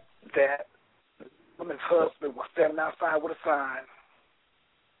name, that woman's husband was standing outside with a sign.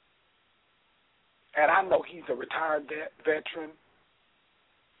 And I know he's a retired veteran,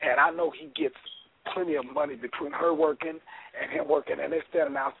 and I know he gets plenty of money between her working and him working, and they're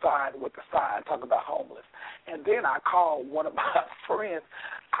standing outside with the sign talking about homeless. And then I called one of my friends.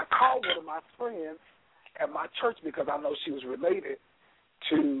 At my church because I know she was related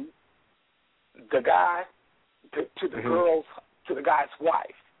to the guy, to the girls, to the guy's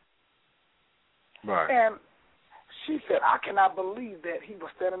wife. Right. And she said, I cannot believe that he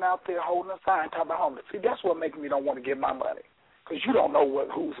was standing out there holding a sign talking about homeless. See, that's what makes me don't want to give my money, because you don't know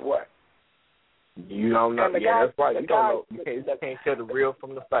who's what. You don't know. Yeah, that's right. You don't know. You can't tell the real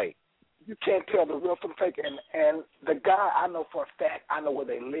from the fake. You can't tell the real from the fake. And the guy, I know for a fact, I know where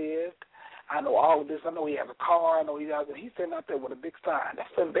they lived. I know all of this. I know he has a car. I know he's sitting out there with a big sign.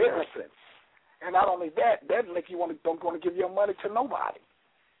 That's embarrassing. And not only that, that make you don't want to give your money to nobody.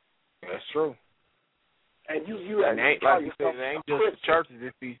 That's true. And you and ain't, like you said, it ain't just the churches.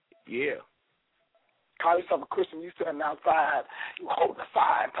 It's these, call yourself a Christian. You sitting outside, you hold the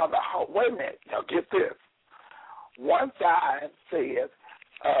sign, talking about, wait a minute, now get this. One sign says,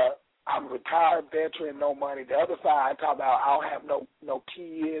 I'm a retired veteran, no money. The other side talking about I don't have no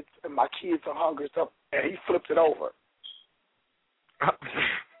kids and my kids are hungry, stuff, and he flips it over.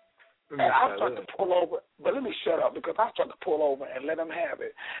 And I start to pull over, but let me shut up because I start to pull over and let him have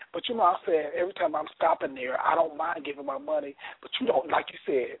it. But you know, I said every time I'm stopping there, I don't mind giving my money, but you don't, like you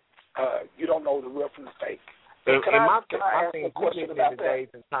said, you don't know the real from the fake. So can I ask a question about that? Days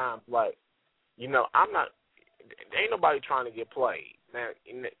and times, like, you know, ain't nobody trying to get played. Now,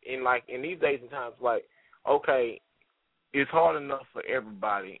 in these days and times, like, okay, it's hard enough for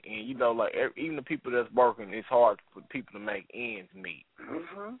everybody, and like even the people that's working, it's hard for people to make ends meet.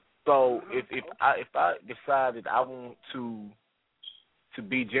 Mm-hmm. So if I decided I want to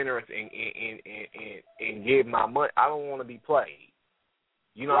be generous and give my money, I don't want to be played.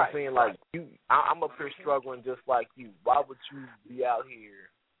 You know what I'm saying? Like I'm up here struggling just like you. Why would you be out here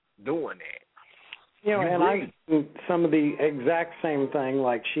doing that? And I some of the exact same thing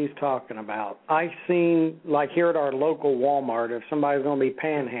like she's talking about. I've seen, like here at our local Walmart, if somebody's going to be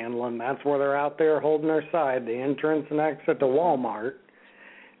panhandling, that's where they're out there holding their side, the entrance and exit to Walmart.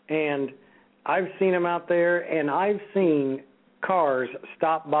 And I've seen them out there, and I've seen cars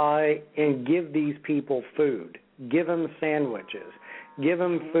stop by and give these people food, give them sandwiches, give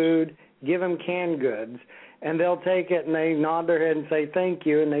them food, give them canned goods. And they'll take it and they nod their head and say thank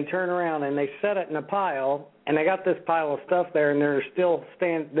you, and they turn around and they set it in a pile, and they got this pile of stuff there, and they're still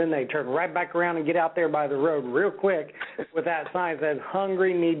then they turn right back around and get out there by the road real quick with that sign that says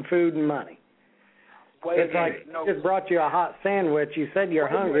hungry, need food and money. It's like just brought you a hot sandwich. You said you're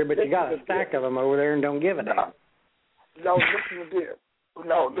hungry, but you got a stack of them over there and don't give a damn. No, listen to this.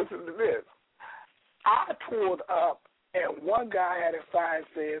 Listen to this. I pulled up, and one guy had a sign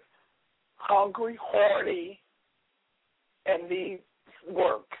that says, hungry, horny, and needs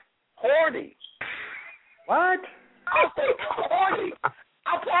work. Horny. What? I said horny.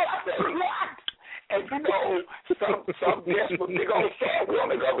 I said what? And some desperate big old sad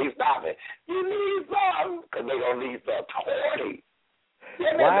woman gonna be stopping. You need some, because they gonna need some horny.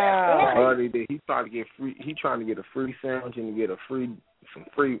 Wow. Horny, he's trying to get free. He trying to get a free sandwich and get some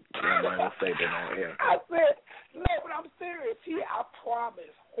free. I'm not gonna say that on air. I said no, but I'm serious. I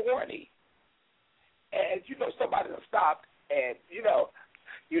promise, horny. And, somebody will stop and, you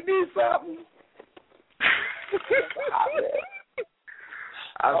need something.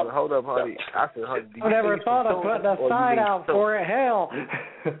 I said, hold up, honey. I said, honey, I never thought of putting a sign out for it. Hell.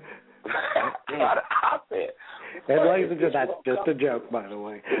 I said, and ladies and gentlemen, that's just a joke, by the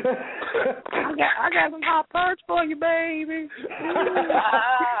way. I got some hot perch for you, baby. Yeah.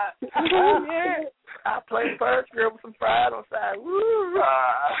 I played perch grill with some fried on side.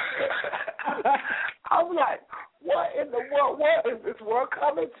 I was like, what in the world? What is this world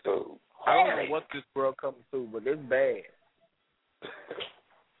coming to? I don't know what this world coming to, but it's bad.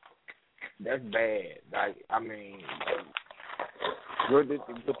 That's bad. Like, I mean,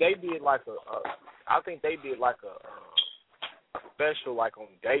 but they did like I think they did like a special like on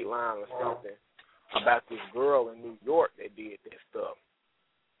Dateline or something about this girl in New York that did that stuff.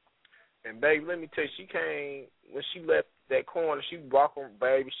 And baby, let me tell you, she came when she left that corner. She walked on,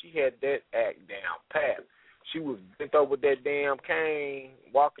 baby. She had that act down pat. She was bent over with that damn cane,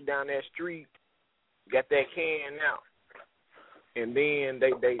 walking down that street, got that can out, and then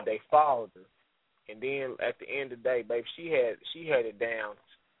they followed her. And then at the end of the day, baby, she had it down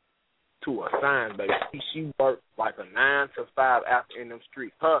to a sign, baby. She worked like a 9 to 5 out in them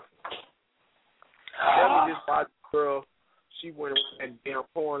streets hustling. Tell me this about the girl. She went around that damn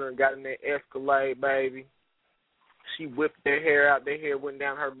corner and got in that Escalade, baby. She whipped their hair out. Their hair went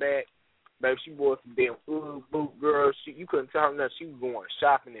down her back. Baby, she wore some damn boot, girl. You couldn't tell her nothing. She was going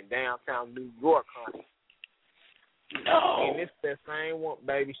shopping in downtown New York, honey. No. And it's that same one,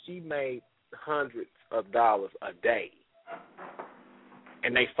 baby. She made hundreds of dollars a day.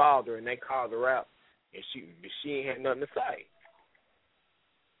 And they followed her and they called her out. And she ain't had nothing to say.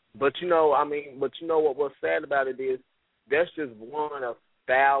 But you know what was sad about it is, that's just one of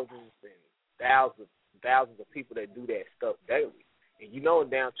thousands and thousands of people that do that stuff daily. And in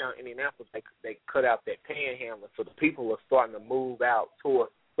downtown Indianapolis, they cut out that panhandling, so the people are starting to move out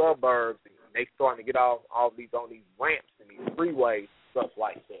towards suburbs, and they starting to get all these on these ramps and these freeways, stuff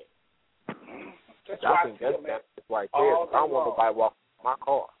like that. I think that's right there. I don't want nobody walking my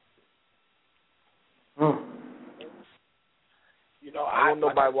car. I don't want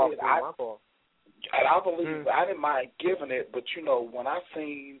nobody walking my car. And I believe I didn't mind giving it, but when I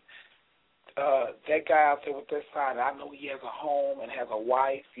seen that guy out there with that sign, I know he has a home and has a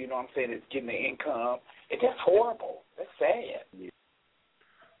wife. You know what I'm saying? Is getting the income. It's just horrible. That's sad. Yeah.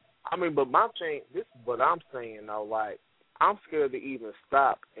 I mean, but my thing, this is what I'm saying though. Like, I'm scared to even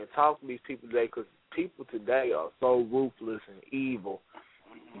stop and talk to these people today because people today are so ruthless and evil.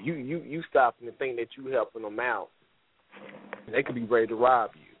 You stop and think that you helping them out, they could be ready to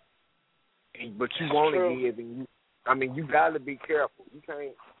rob you. But you want to give, and you got to be careful.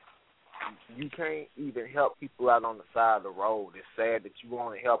 You can't even help people out on the side of the road. It's sad that you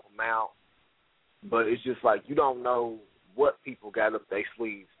want to help them out, but it's just like you don't know what people got up their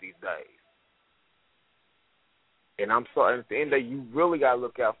sleeves these days. And I'm sorry, at the end of the day, you really got to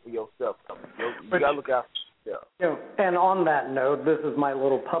look out for yourself. You got to look out Yeah. You know, and on that note, this is my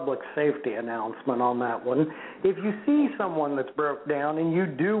little public safety announcement on that one. If you see someone that's broke down and you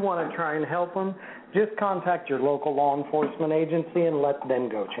do want to try and help them, just contact your local law enforcement agency and let them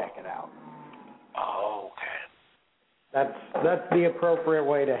go check it out. Oh, okay. That's the appropriate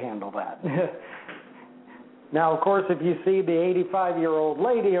way to handle that. Now, of course, if you see the 85-year-old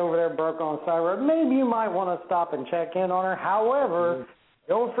lady over there broke on the side road, maybe you might want to stop and check in on her. However,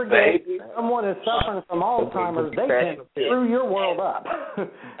 don't forget, if someone is suffering from Alzheimer's, they can screw your world up.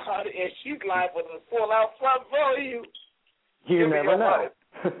 And she's liable to pull out something for you. You never know.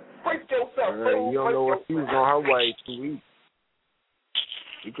 Break yourself, You don't know if she was on her way to eat.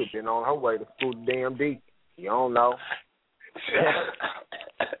 She could have been on her way to school damn deep. You don't know.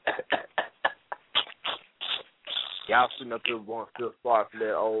 Y'all sitting up here going to feel sorry for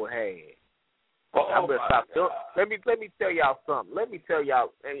that old head. I better stop. Let me tell y'all something. Let me tell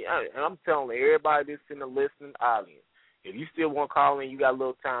y'all, and I'm telling everybody that's in the listening audience, if you still want to call in, you got a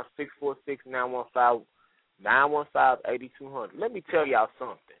little time, 646-915-8200. Let me tell y'all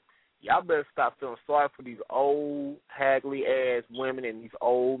something. Y'all better stop feeling sorry for these old, haggly-ass women and these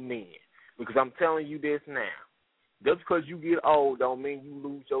old men. Because I'm telling you this now. Just because you get old don't mean you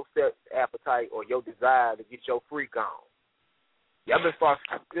lose your sex appetite or your desire to get your freak on. Y'all better start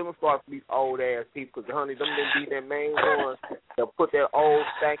feeling sorry for these old-ass people because, honey, them be that main ones that put that old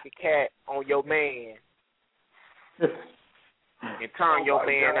stanky cat on your man and turn your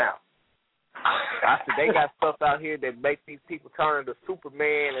man out. I said they got stuff out here that make these people turn into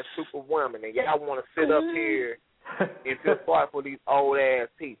Superman and Superwoman, and y'all want to sit up here and feel sorry for these old-ass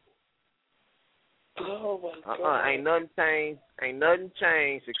people. Oh, my God. Ain't nothing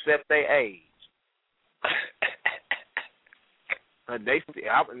changed except their age. And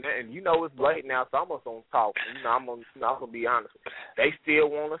you know it's late now, so I'm just gonna talk. I'm gonna be honest. They still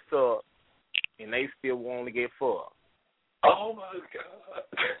want to sub, and they still want to get fucked. Oh my God!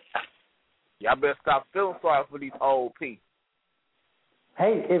 Y'all better stop feeling sorry for these old people.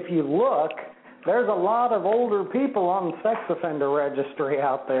 Hey, if you look, there's a lot of older people on the sex offender registry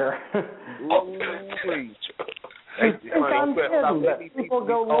out there. Ooh, please. I'm kidding, but people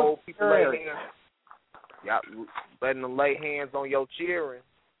go look at your area. Y'all letting them lay hands on your children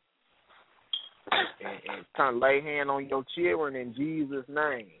and trying to lay hand on your children in Jesus'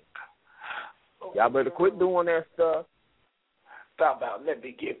 name. Y'all better quit doing that stuff. Stop about. Let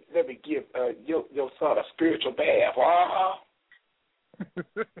me give your son a spiritual bath.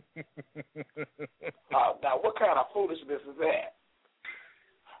 Now, what kind of foolishness is that?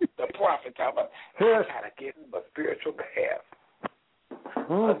 The prophet talking about I gotta get him a spiritual bath.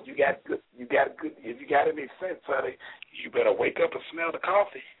 If you got any sense, honey, you better wake up and smell the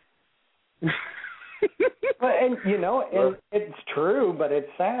coffee. And it's true, but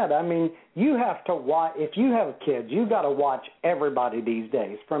it's sad. I mean, you have to watch. If you have kids, you got to watch everybody these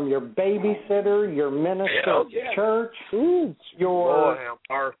days, from your babysitter, your minister at church, your your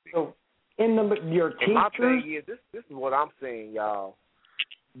teachers. And my thing is, this is what I'm saying, y'all.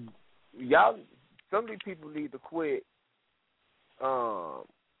 Some of these people need to quit.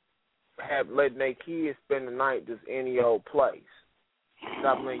 Letting their kids spend the night just any old place.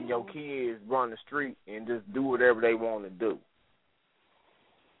 Stop letting your kids run the street and just do whatever they want to do.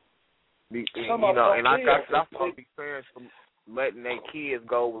 And I saw these parents from letting their kids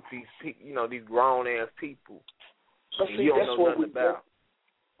go with these grown ass people. But see, you don't know nothing about.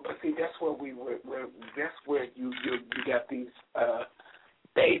 But see, that's where that's where you got these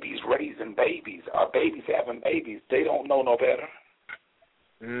babies raising babies, or babies having babies. They don't know no better.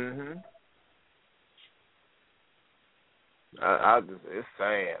 Mhm. It's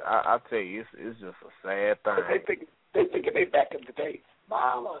sad. I tell you, it's just a sad thing. They thinking they back in the day.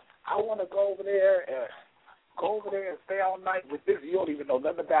 Mama, I want to go over there and stay all night with this. You don't even know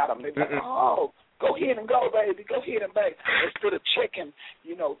nothing about them. They're like, oh, go ahead and go, baby. Go ahead and baby. Instead of checking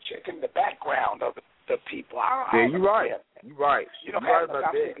the background of the people. You're right. You're right. You know, right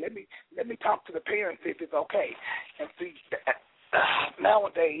about that. Let me talk to the parents, see if it's okay. And see,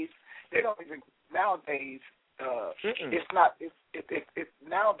 nowadays they don't even. Nowadays. It's not. It's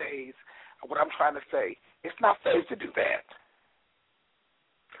nowadays. What I'm trying to say, it's not safe to do that.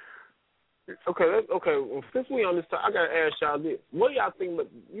 Okay. Well, since we on this time, I gotta ask y'all this: what do y'all think?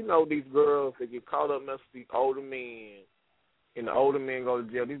 These girls that get caught up messing with these older men, and the older men go to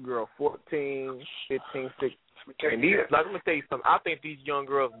jail. These girls 14, 15, 16, and these. Like, let me tell you something. I think these young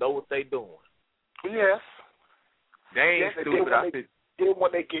girls know what they doing. Yes. They ain't stupid. Then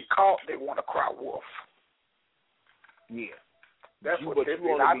when they get caught, they want to cry wolf. Yeah. That's what you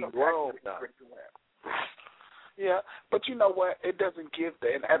want to be grown now. Yeah, but you know what? It doesn't give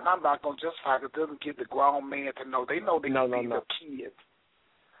and I'm not going to justify it. It doesn't give the grown man to know. They know these are kids.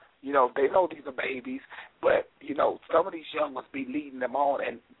 You know, they know these are babies, but, you know, some of these young ones be leading them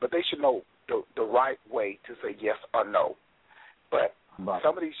on, but they should know the right way to say yes or no. But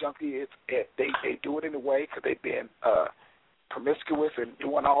some of these young kids, they do it in a way because they've been promiscuous and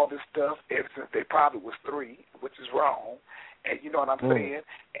doing all this stuff ever since they probably was 3, which is wrong. And you know what I'm saying?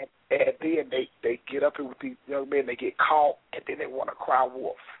 And then they get up here with these young men, they get caught, and then they want to cry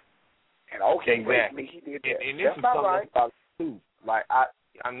wolf. And he raped me, he did that. And that's not right. About too. Like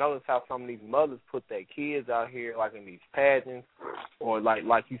I notice how some of these mothers put their kids out here, like in these pageants, or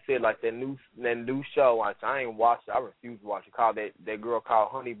like you said, like that new show. I ain't watched it. I refuse to watch it. Called that girl called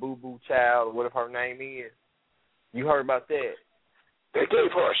Honey Boo Boo Child, or whatever her name is. You heard about that? They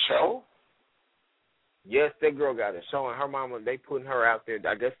gave her a show. Yes, that girl got a show, and her mama, they putting her out there.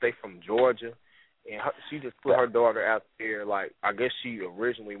 I guess they from Georgia, and she just put her daughter out there. Like, I guess she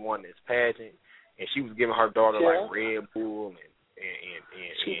originally won this pageant, and she was giving her daughter like Red Bull and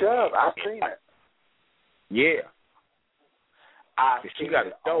she does. I've seen it. Yeah. She got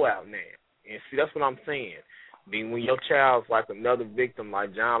a show out now, and see, that's what I'm saying. Then when your child's like another victim,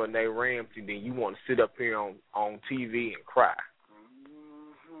 like John Benet Ramsey, then you want to sit up here on TV and cry.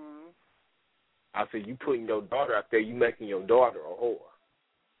 I said, you putting your daughter out there, you making your daughter a whore.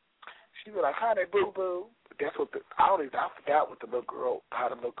 She was like, honey, boo-boo. That's what I forgot what the little girl, how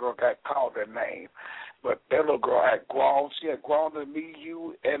the little girl got called that name. But that little girl had grown. She had grown to me,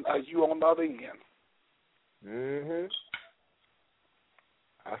 you, and you on the other end. Mm-hmm.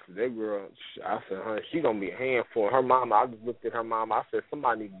 I said, that girl, honey, she going to be a handful. Her mama, I just looked at her mama. I said,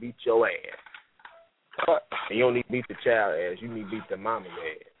 somebody need to beat your ass. And you don't need to beat the child ass. You need to beat the mama's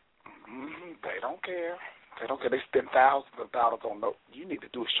ass. They don't care. They don't care. They spend thousands of dollars on those. You need to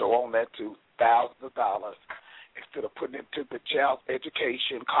do a show on that too. Thousands of dollars. Instead of putting it into the child's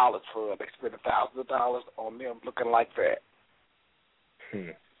education, college fund, they spend thousands of dollars on them looking like that.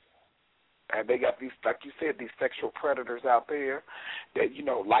 And they got these, like you said, these sexual predators out there that, you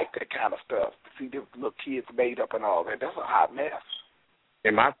know, like that kind of stuff. See them little kids made up and all that. That's a hot mess.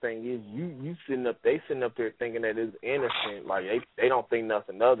 And my thing is, you sitting up there thinking that it's innocent, like they don't think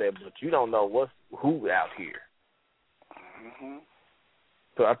nothing of that, but you don't know who out here. Mm-hmm.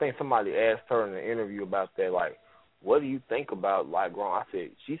 So I think somebody asked her in the interview about that, like, what do you think about like grown?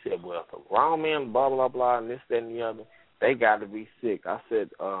 She said, well, if a grown man, blah blah blah, and this, that, and the other, they got to be sick. I said,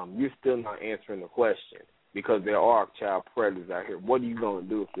 you're still not answering the question because there are child predators out here. What are you gonna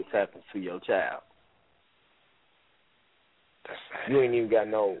do if this happens to your child? You ain't even got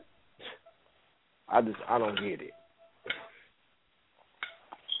no. I don't get it.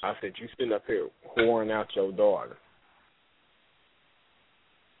 I said, you sitting up here whoring out your daughter.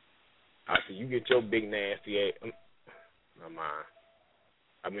 I said, you get your big nasty ass. Never mind.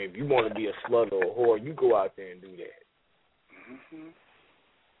 I mean, if you want to be a slut or a whore, you go out there and do that. Mm-hmm.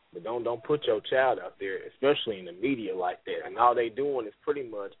 But don't put your child out there, especially in the media like that. And all they doing is pretty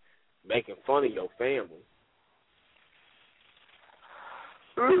much making fun of your family.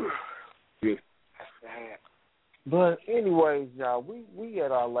 Yeah. But anyways, y'all, we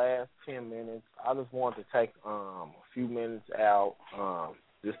at our last 10 minutes. I just want to take a few minutes out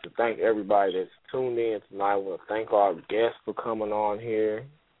just to thank everybody that's tuned in tonight. I want to thank our guests for coming on here.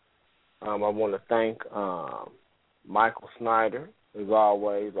 I want to thank Michael Snyder, as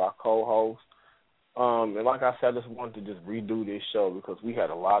always, our co-host. And like I said, I just wanted to just redo this show because we had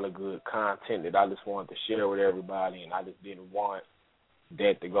a lot of good content that I just wanted to share with everybody, and I just didn't want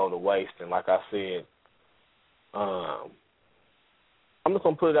that to go to waste. And like I said, I'm just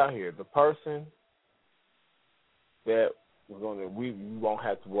gonna put it out here. The person that we won't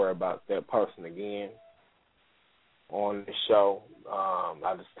have to worry about that person again on the show.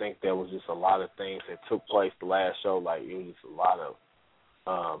 I just think there was just a lot of things that took place the last show. Like it was just a lot of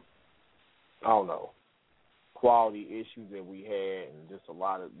I don't know, quality issues that we had, and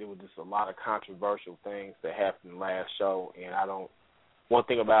there was just a lot of controversial things that happened last show. And one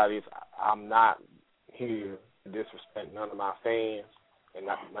thing about it is I'm not here to disrespect none of my fans, and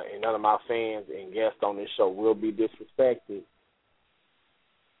none of my fans and guests on this show will be disrespected.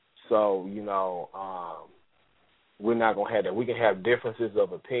 So, we're not gonna have that. We can have differences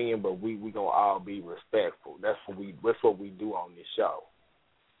of opinion, but we gonna all be respectful. That's what we do on this show.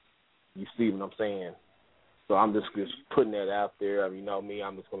 You see what I'm saying? So I'm just putting that out there. You know me,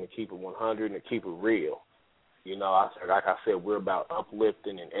 I'm just gonna keep it 100 and keep it real. Like I said, we're about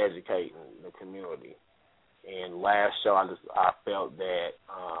uplifting and educating the community. And last show, I felt that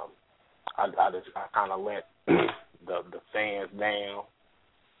I kind of let the fans down.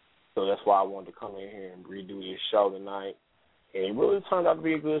 So that's why I wanted to come in here and redo this show tonight. And it really turned out to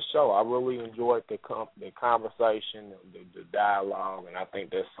be a good show. I really enjoyed the conversation, the dialogue, and I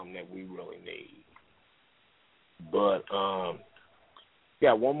think that's something that we really need. But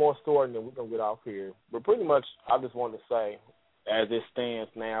yeah, one more story, and then we're going to get off here. But pretty much, I just wanted to say, as it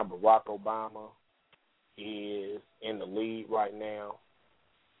stands now, Barack Obama is in the lead right now.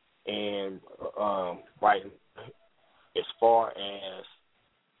 And right, as far as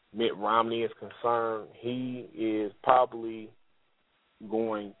Mitt Romney is concerned, he is probably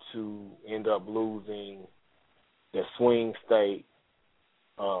going to end up losing the swing state,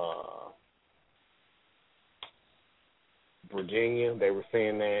 Virginia. They were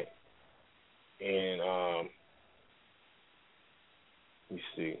saying that. And let me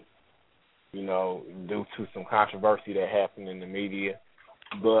see, due to some controversy that happened in the media.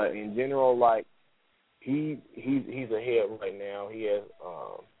 But in general, like, he's ahead right now. He has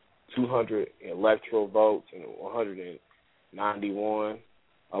 200 electoral votes and 191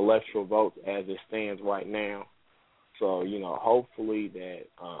 electoral votes as it stands right now. So, hopefully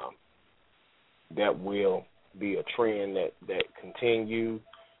that will be a trend that continues.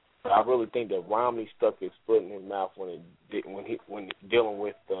 But I really think that Romney stuck his foot in his mouth when dealing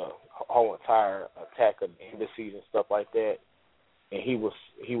with the whole entire attack of the embassies and stuff like that. And he was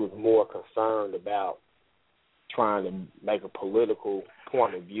more concerned about trying to make a political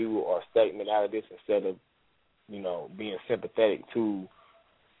point of view or statement out of this instead of, being sympathetic to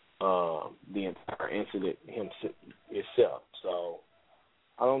the entire incident itself. So,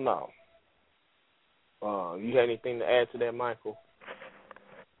 I don't know. You got anything to add to that, Michael?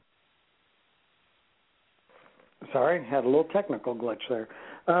 Sorry, had a little technical glitch there.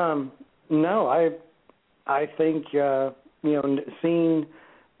 No, I think seeing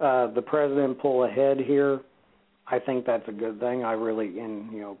the president pull ahead here, I think that's a good thing. I really,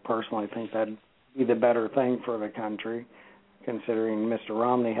 personally think that'd be the better thing for the country, considering Mr.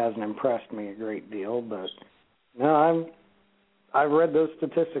 Romney hasn't impressed me a great deal. But no, I've read those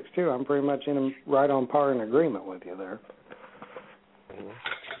statistics too. I'm pretty much right on par in agreement with you there.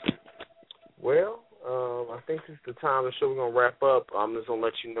 Well, I think this is the time of the show. We're going to wrap up. I'm just going to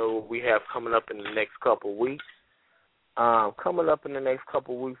let you know what we have coming up in the next couple of weeks. Coming up in the next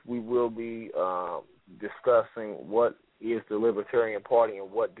couple of weeks, we will be discussing what is the Libertarian Party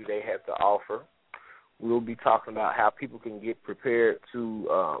and what do they have to offer. We'll be talking about how people can get prepared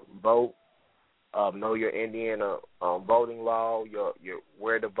to vote, know your Indiana voting law, your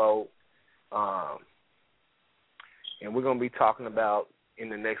where to vote, and we're going to be talking about in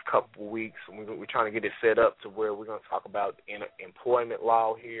the next couple of weeks. We're trying to get it set up to where we're going to talk about employment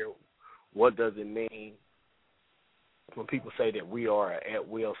law here. What does it mean when people say that we are an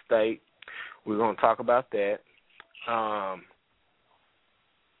at-will state? We're going to talk about that.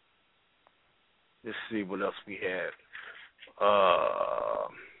 Let's see what else we have.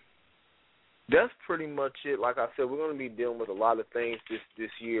 That's pretty much it. Like I said, we're going to be dealing with a lot of things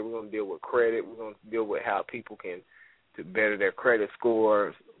this year. We're going to deal with credit. We're going to deal with how people can to better their credit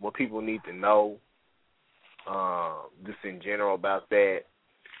scores, what people need to know, just in general about that.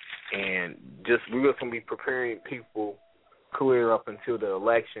 And just we're just going to be preparing people clear up until the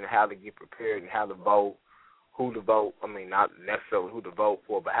election, how to get prepared and how to vote, who to vote. I mean, not necessarily who to vote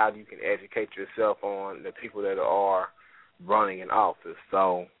for, but how you can educate yourself on the people that are running in office.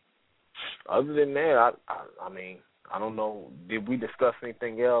 So other than that, I mean, I don't know. Did we discuss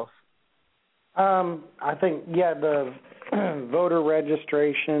anything else? I think, the voter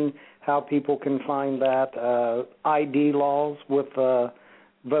registration, how people can find that, ID laws with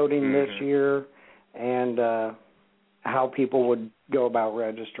voting this year, and how people would go about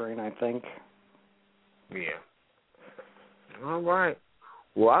registering, I think. Yeah. All right.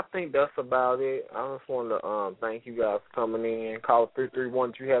 Well, I think that's about it. I just want to thank you guys for coming in. Caller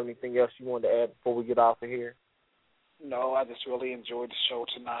 331, do you have anything else you want to add before we get off of here? No, I just really enjoyed the show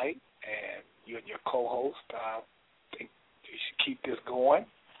tonight, and you and your co-host, I think you should keep this going.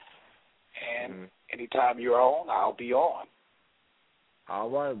 And anytime you're on, I'll be on. All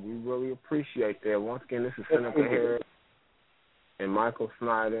right. We really appreciate that. Once again, this is Seneca Harris and Michael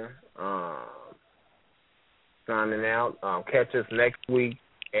Snyder signing out. Catch us next week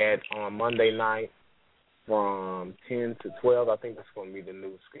on Monday night from 10 to 12. I think that's going to be the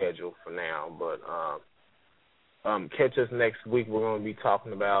new schedule for now. But catch us next week. We're going to be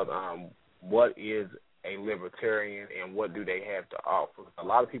talking about what is a libertarian and what do they have to offer. A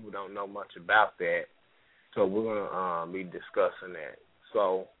lot of people don't know much about that, so we're going to be discussing that.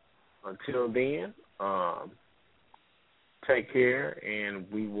 So until then, take care, and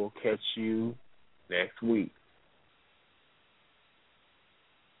we will catch you next week.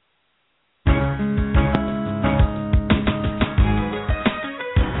 Thank you.